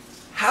think,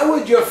 how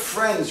would your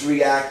friends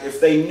react if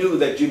they knew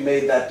that you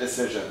made that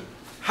decision?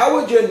 How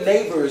would your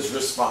neighbors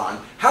respond?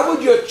 How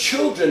would your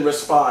children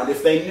respond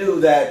if they knew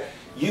that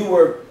you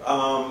were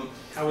How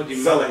would you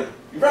selling? mother?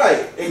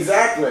 Right,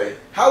 exactly.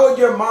 How would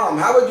your mom,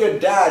 how would your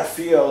dad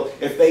feel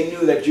if they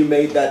knew that you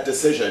made that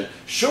decision?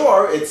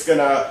 Sure, it's going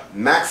to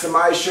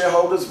maximize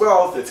shareholders'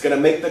 wealth, it's going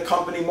to make the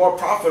company more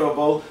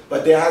profitable,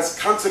 but there has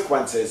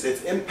consequences.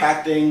 It's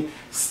impacting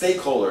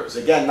stakeholders.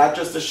 Again, not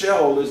just the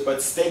shareholders, but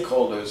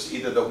stakeholders,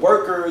 either the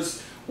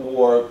workers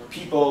or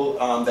people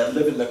that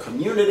live in the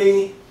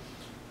community.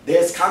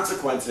 There's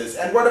consequences.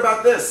 And what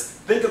about this?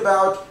 Think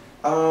about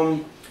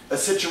a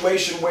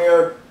situation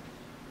where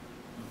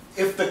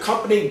if the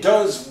company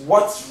does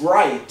what's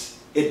right,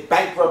 it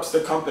bankrupts the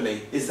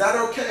company. Is that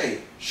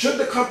okay? Should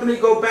the company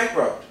go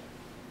bankrupt?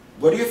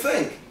 What do you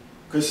think?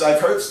 Because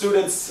I've heard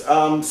students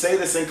say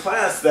this in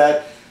class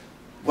that,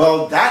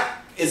 well,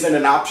 that isn't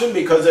an option,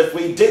 because if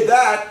we did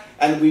that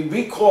and we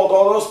recalled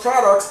all those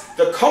products,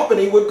 the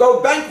company would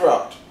go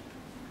bankrupt.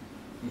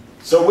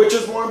 So which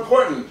is more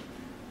important?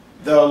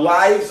 The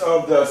lives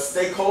of the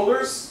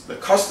stakeholders, the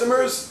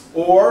customers,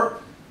 or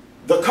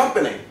the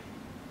company?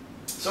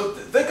 So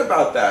think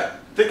about that.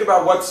 Think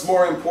about what's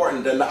more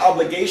important and the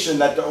obligation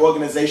that the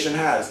organization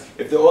has.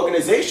 If the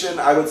organization,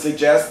 I would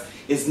suggest,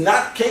 is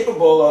not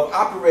capable of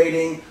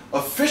operating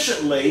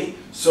efficiently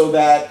so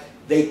that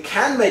they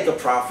can make a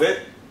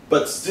profit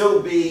but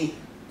still be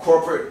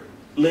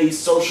corporately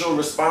social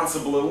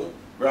responsible,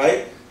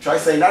 right? Try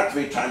saying that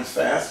 3 times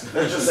fast.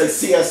 Let's just say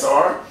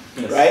CSR,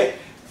 yes.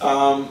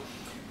 Right?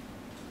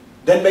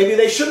 Then maybe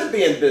they shouldn't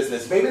be in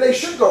business. Maybe they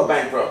should go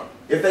bankrupt.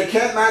 If they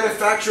can't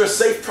manufacture a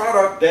safe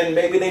product, then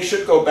maybe they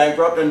should go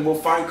bankrupt, and we'll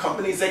find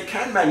companies that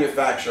can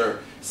manufacture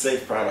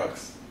safe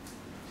products.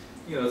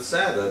 You know, it's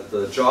sad that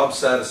the job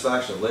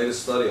satisfaction, the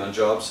latest study on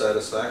job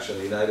satisfaction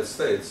in the United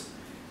States,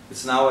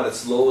 it's now at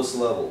its lowest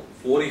level,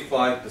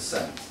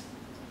 45%.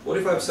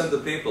 45% of the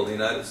people in the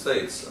United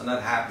States are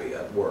not happy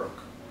at work.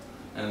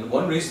 And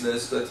one reason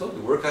is, I told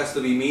you, work has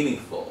to be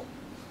meaningful.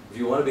 If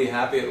you want to be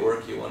happy at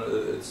work,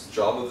 it's the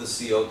job of the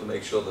CEO to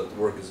make sure that the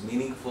work is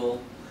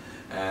meaningful.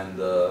 And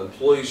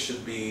employees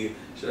shouldn't be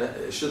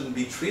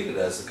treated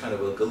as a kind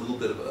of a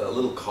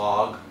little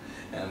cog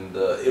and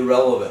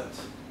irrelevant.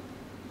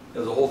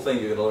 There's a whole thing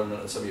you're going to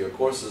learn in some of your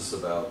courses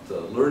about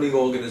learning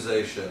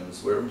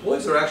organizations, where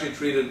employees are actually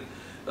treated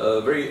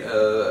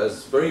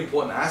as very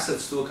important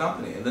assets to a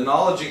company. In the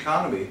knowledge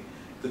economy,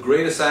 the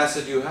greatest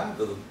asset you have,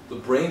 the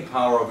brain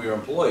power of your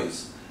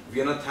employees. If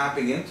you're not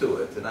tapping into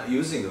it and not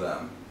using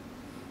them,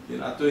 you're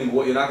not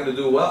going to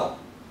do well.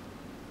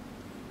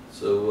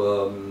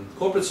 So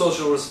corporate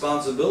social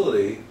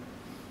responsibility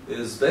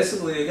is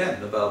basically,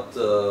 again, about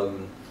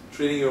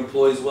treating your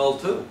employees well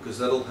too, because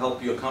that'll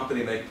help your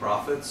company make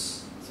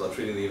profits. It's about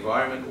treating the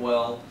environment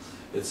well.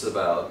 It's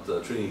about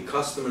treating your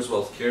customers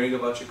well, caring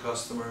about your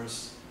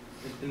customers.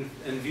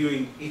 And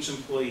viewing each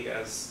employee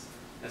as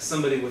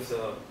somebody with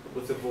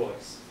a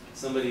voice,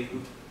 somebody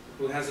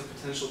who has a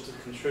potential to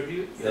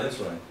contribute. Yeah, that's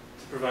right.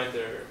 Provide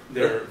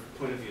their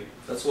point of view.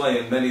 That's why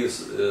in many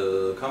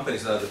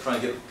companies now they're trying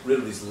to get rid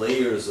of these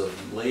layers of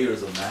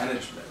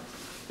management.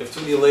 If you have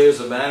too many layers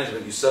of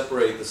management, you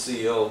separate the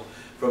CEO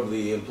from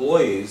the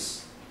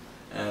employees,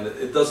 and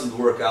it doesn't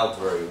work out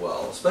very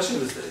well. Especially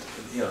in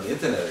the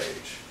internet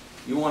age,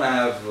 you want to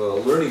have a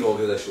learning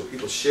organization where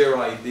people share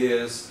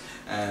ideas,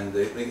 and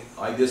they think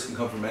ideas can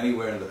come from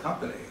anywhere in the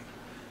company.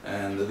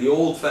 And the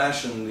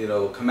old-fashioned,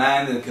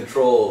 command and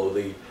control,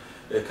 kind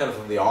of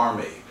from the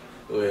army,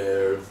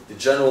 where the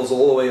general's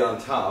all the way on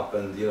top,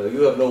 and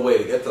you have no way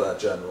to get to that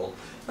general.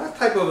 That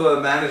type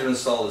of management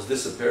style is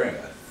disappearing,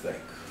 I think.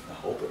 I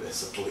hope it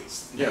is, at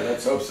least. Yeah,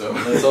 let's hope so.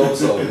 Let's hope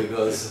so,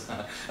 because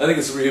I think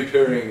it's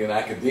reappearing in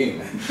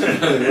academia.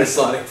 We're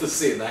starting to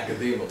see it in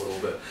academia a little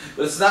bit.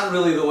 But it's not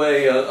really the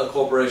way a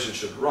corporation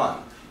should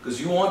run, because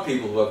you want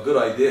people who have good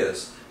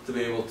ideas to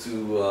be able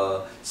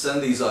to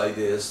send these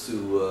ideas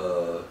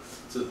to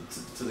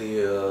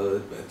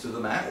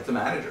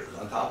managers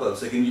on top of them,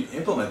 so they can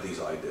implement these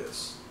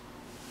ideas.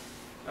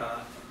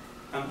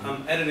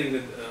 I'm editing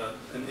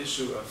an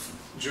issue of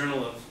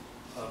Journal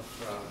of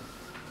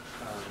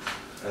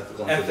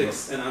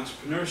Ethics and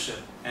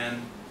Entrepreneurship,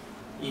 and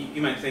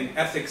you might think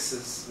ethics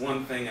is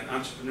one thing and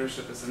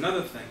entrepreneurship is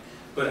another thing,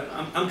 but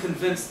I'm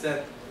convinced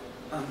that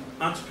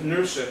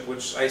entrepreneurship,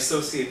 which I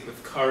associate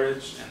with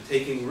courage and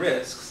taking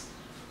risks,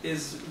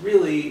 is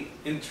really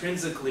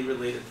intrinsically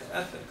related to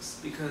ethics,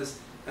 because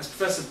as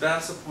Professor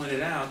Bassel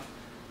pointed out,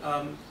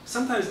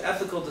 sometimes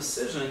ethical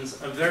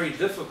decisions are very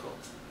difficult.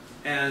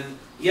 And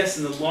yes,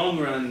 in the long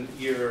run,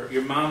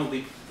 your mom will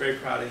be very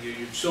proud of you,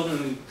 your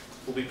children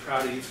will be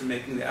proud of you for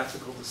making the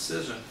ethical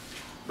decision.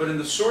 But in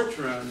the short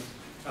run,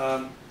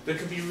 there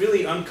could be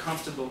really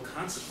uncomfortable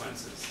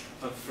consequences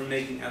for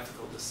making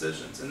ethical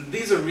decisions. And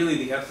these are really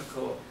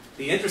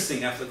the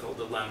interesting ethical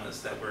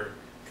dilemmas that we're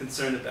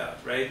concerned about,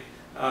 right?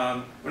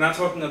 We're not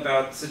talking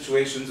about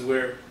situations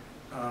where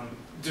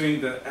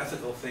doing the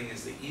ethical thing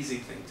is the easy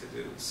thing to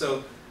do.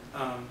 So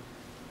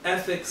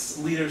ethics,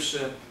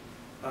 leadership,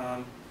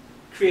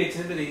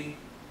 creativity,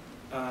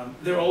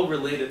 they're all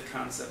related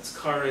concepts.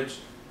 Courage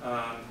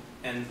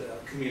and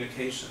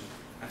communication.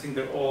 I think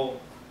they're all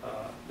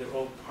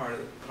part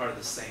of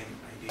the same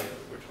idea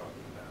that we're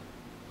talking about.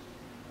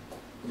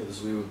 Yeah,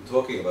 as we were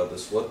talking about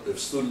this, what if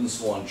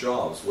students want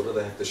jobs? What do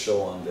they have to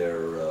show on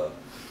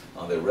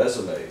their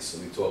resumes?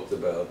 And we talked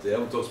about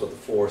everyone talks about the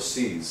 4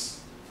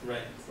 C's.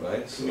 Right.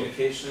 Right.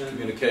 Communication. So,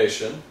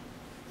 communication.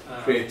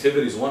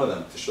 Creativity is one of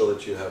them, to show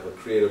that you have a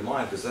creative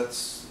mind, because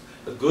that's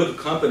a good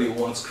company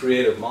wants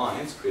creative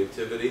minds,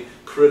 creativity,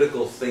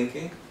 critical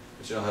thinking,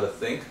 that you know how to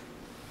think.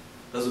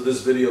 That's what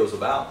this video is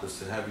about, is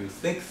to have you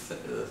think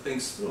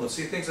things through and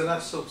see things are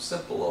not so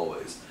simple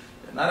always.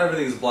 Not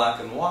everything is black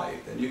and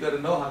white, and you've got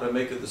to know how to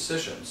make a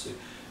decision. See,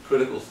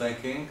 critical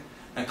thinking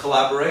and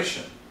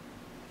collaboration.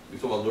 We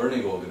talk about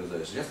learning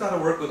organizations. You have to know how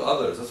to work with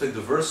others. That's why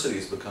diversity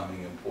is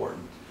becoming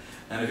important.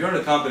 And if you're in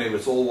a company where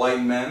it's all white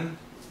men,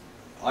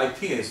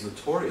 IT is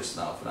notorious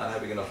now for not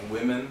having enough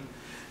women.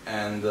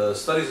 And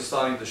studies are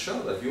starting to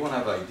show that if you want to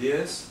have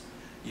ideas,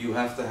 you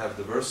have to have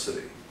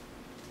diversity.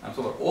 I'm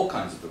talking about all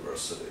kinds of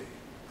diversity.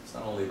 It's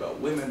not only about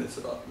women, it's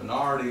about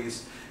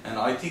minorities. And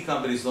IT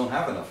companies don't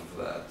have enough of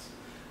that.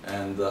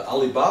 And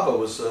Alibaba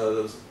was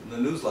in the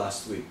news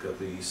last week.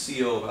 The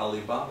CEO of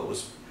Alibaba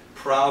was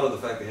proud of the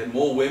fact they had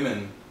more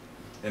women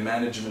in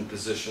management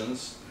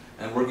positions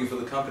and working for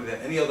the company than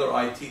any other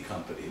IT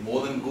company,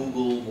 more than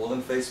Google, more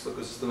than Facebook. It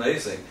was just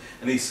amazing.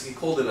 And he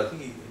called it, I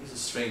think he used a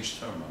strange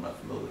term, I'm not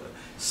familiar with it,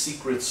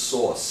 secret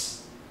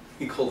sauce.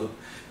 He called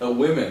it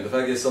women. The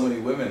fact that so many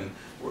women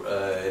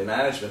in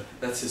management,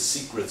 that's his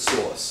secret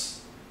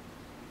sauce.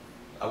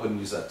 I wouldn't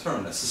use that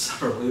term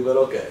necessarily, but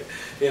okay.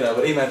 You know,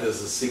 but he meant this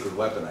as a secret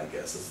weapon, I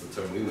guess. That's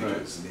the term we would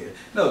use.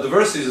 No,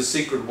 diversity is a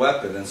secret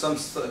weapon, and some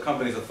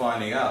companies are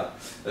finding out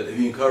that if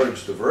you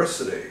encourage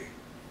diversity,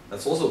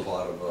 that's also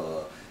part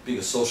of being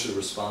a socially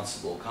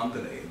responsible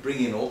company.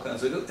 Bringing in all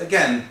kinds of,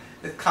 again,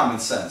 common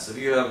sense. If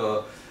you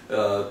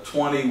have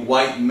 20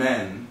 white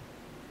men,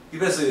 you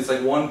basically, it's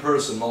like one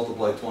person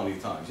multiplied 20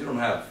 times. You don't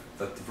have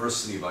that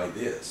diversity of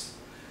ideas.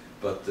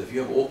 But if you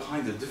have all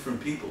kinds of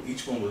different people,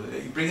 each one with,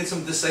 you bring in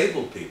some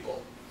disabled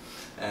people,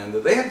 and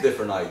they have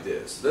different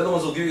ideas. They're the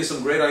ones who'll give you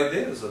some great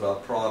ideas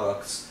about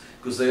products,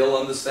 because they'll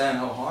understand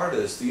how hard it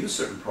is to use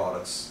certain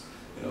products,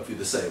 you know, if you're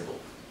disabled.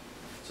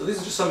 So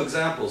these are just some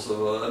examples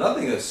of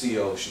another thing a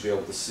CEO should be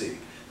able to see,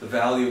 the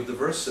value of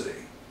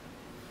diversity.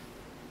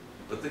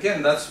 But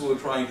again, that's what we're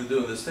trying to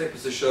do in this tape,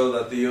 is to show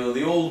that the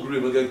old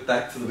greed, we'll get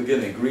back to the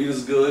beginning, greed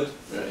is good,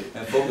 right,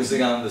 and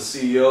focusing on the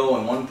CEO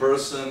and one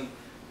person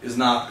is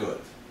not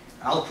good.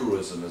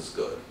 Altruism is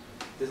good.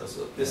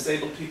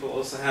 Disabled people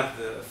also have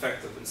the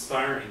effect of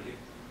inspiring you.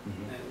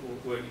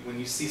 Mm-hmm. When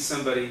you see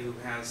somebody who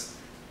has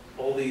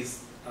all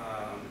these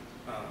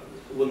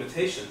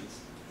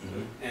limitations,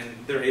 mm-hmm, and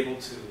they're able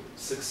to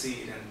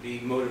succeed and be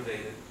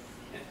motivated,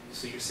 and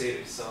so you say to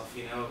yourself,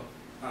 you know,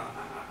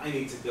 I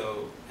need to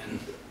go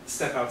and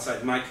step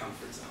outside my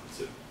comfort zone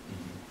too.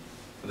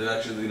 Mm-hmm. But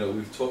actually, you know,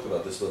 we've talked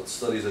about this, about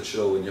studies that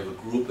show when you have a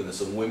group and there's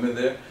some women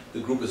there,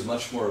 the group is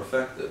much more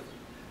effective.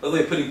 By the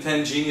way, putting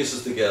 10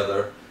 geniuses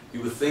together,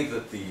 you would think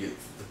that the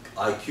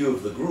IQ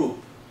of the group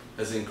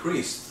has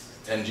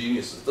increased, 10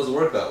 geniuses. It doesn't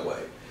work that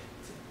way.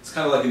 It's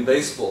kind of like in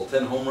baseball,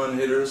 10 home run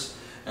hitters,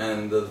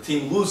 and the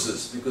team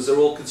loses because they're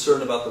all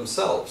concerned about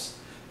themselves.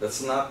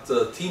 That's not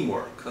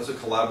teamwork. That's why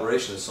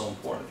collaboration is so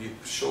important. If you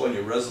show on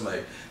your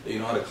resume that you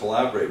know how to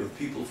collaborate with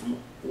people from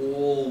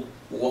all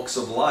walks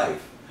of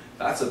life,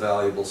 that's a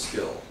valuable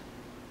skill.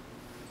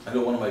 I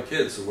know one of my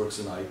kids who works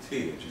in IT,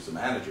 and she's a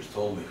manager,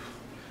 told me,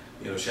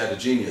 you know, she had a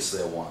genius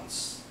there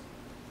once.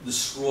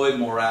 Destroyed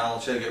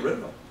morale, she had to get rid of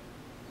him.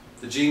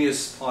 The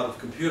genius part of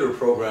computer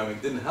programming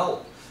didn't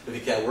help if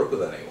you can't work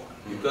with anyone.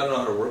 You've got to know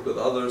how to work with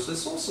others.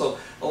 There's also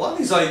a lot of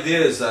these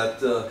ideas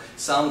that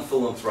sound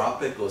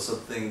philanthropic or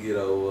something, you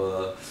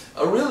know,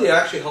 are really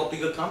actually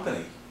helping a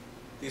company.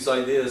 These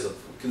ideas of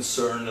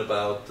concern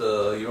about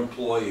your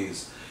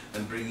employees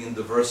and bringing in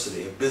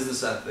diversity and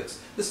business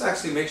ethics. This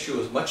actually makes you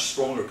a much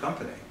stronger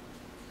company.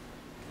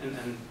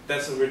 And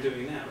that's what we're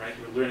doing now, right?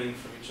 We're learning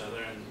from each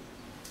other, and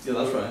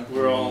yeah, that's right.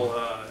 We're all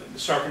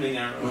sharpening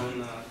our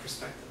own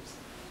perspectives.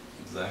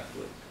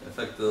 Exactly. In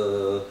fact,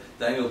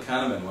 Daniel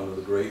Kahneman, one of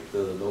the great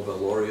Nobel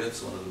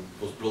laureates, one of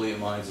the most brilliant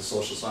minds of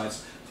social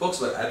science, talks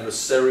about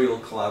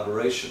adversarial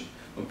collaboration.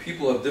 When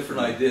people have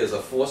different ideas,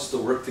 are forced to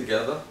work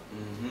together,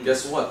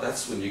 guess what?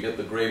 That's when you get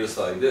the greatest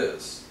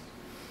ideas.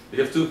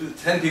 If you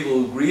have 10 people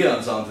who agree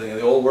on something and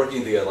they're all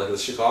working together, like the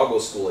Chicago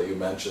school that you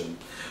mentioned,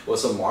 or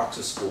some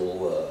Marxist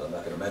school, I'm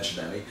not going to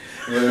mention any,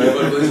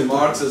 but believes in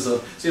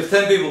Marxism. So you have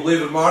 10 people who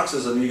believe in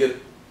Marxism, you get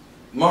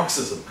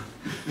Marxism.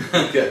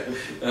 Okay.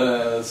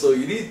 So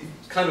you need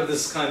kind of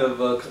this kind of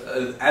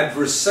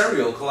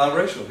adversarial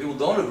collaboration where people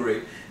don't agree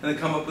and then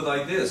come up with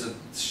ideas and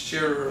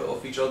share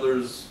of each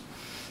other's,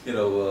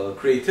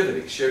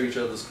 creativity, share each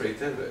other's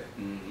creativity.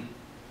 Mm-hmm.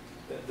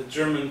 The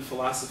German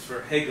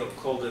philosopher Hegel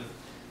called it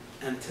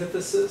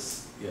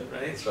antithesis, Yeah,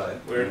 right? that's right.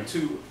 Where Mhm.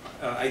 two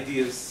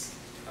ideas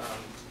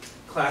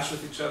clash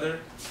with each other.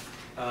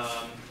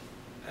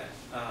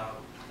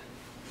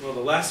 Well, the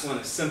last one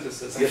is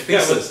synthesis. Yeah,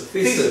 Thesis.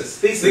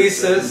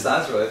 Thesis.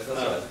 That's right. That's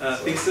right. Uh,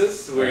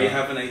 thesis, where you Yeah.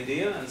 have an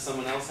idea and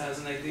someone else has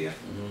an idea,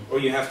 Mhm. or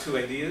you have two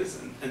ideas.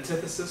 And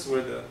antithesis,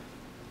 where the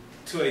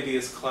two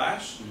ideas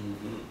clash,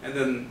 Mm-hmm. and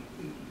then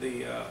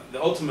the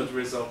ultimate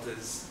result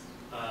is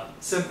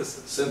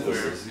synthesis.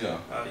 Synthesis, yeah.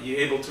 Where you're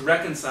able to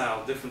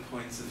reconcile different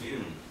points of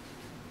view.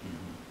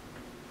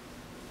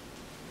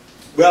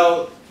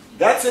 Well,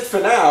 that's it for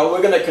now.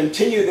 We're going to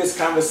continue this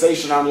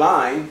conversation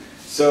online.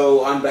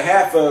 So on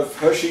behalf of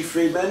Hershey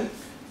Friedman,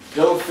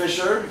 Bill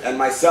Fisher, and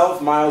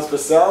myself, Miles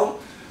Bassell,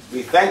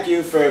 we thank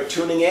you for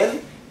tuning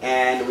in,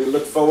 and we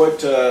look forward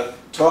to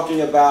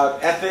talking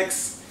about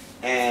ethics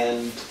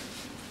and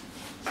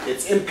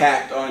its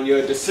impact on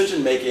your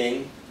decision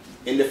making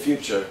in the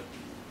future.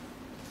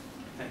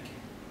 Thank you.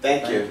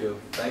 Thank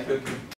you. Thank you.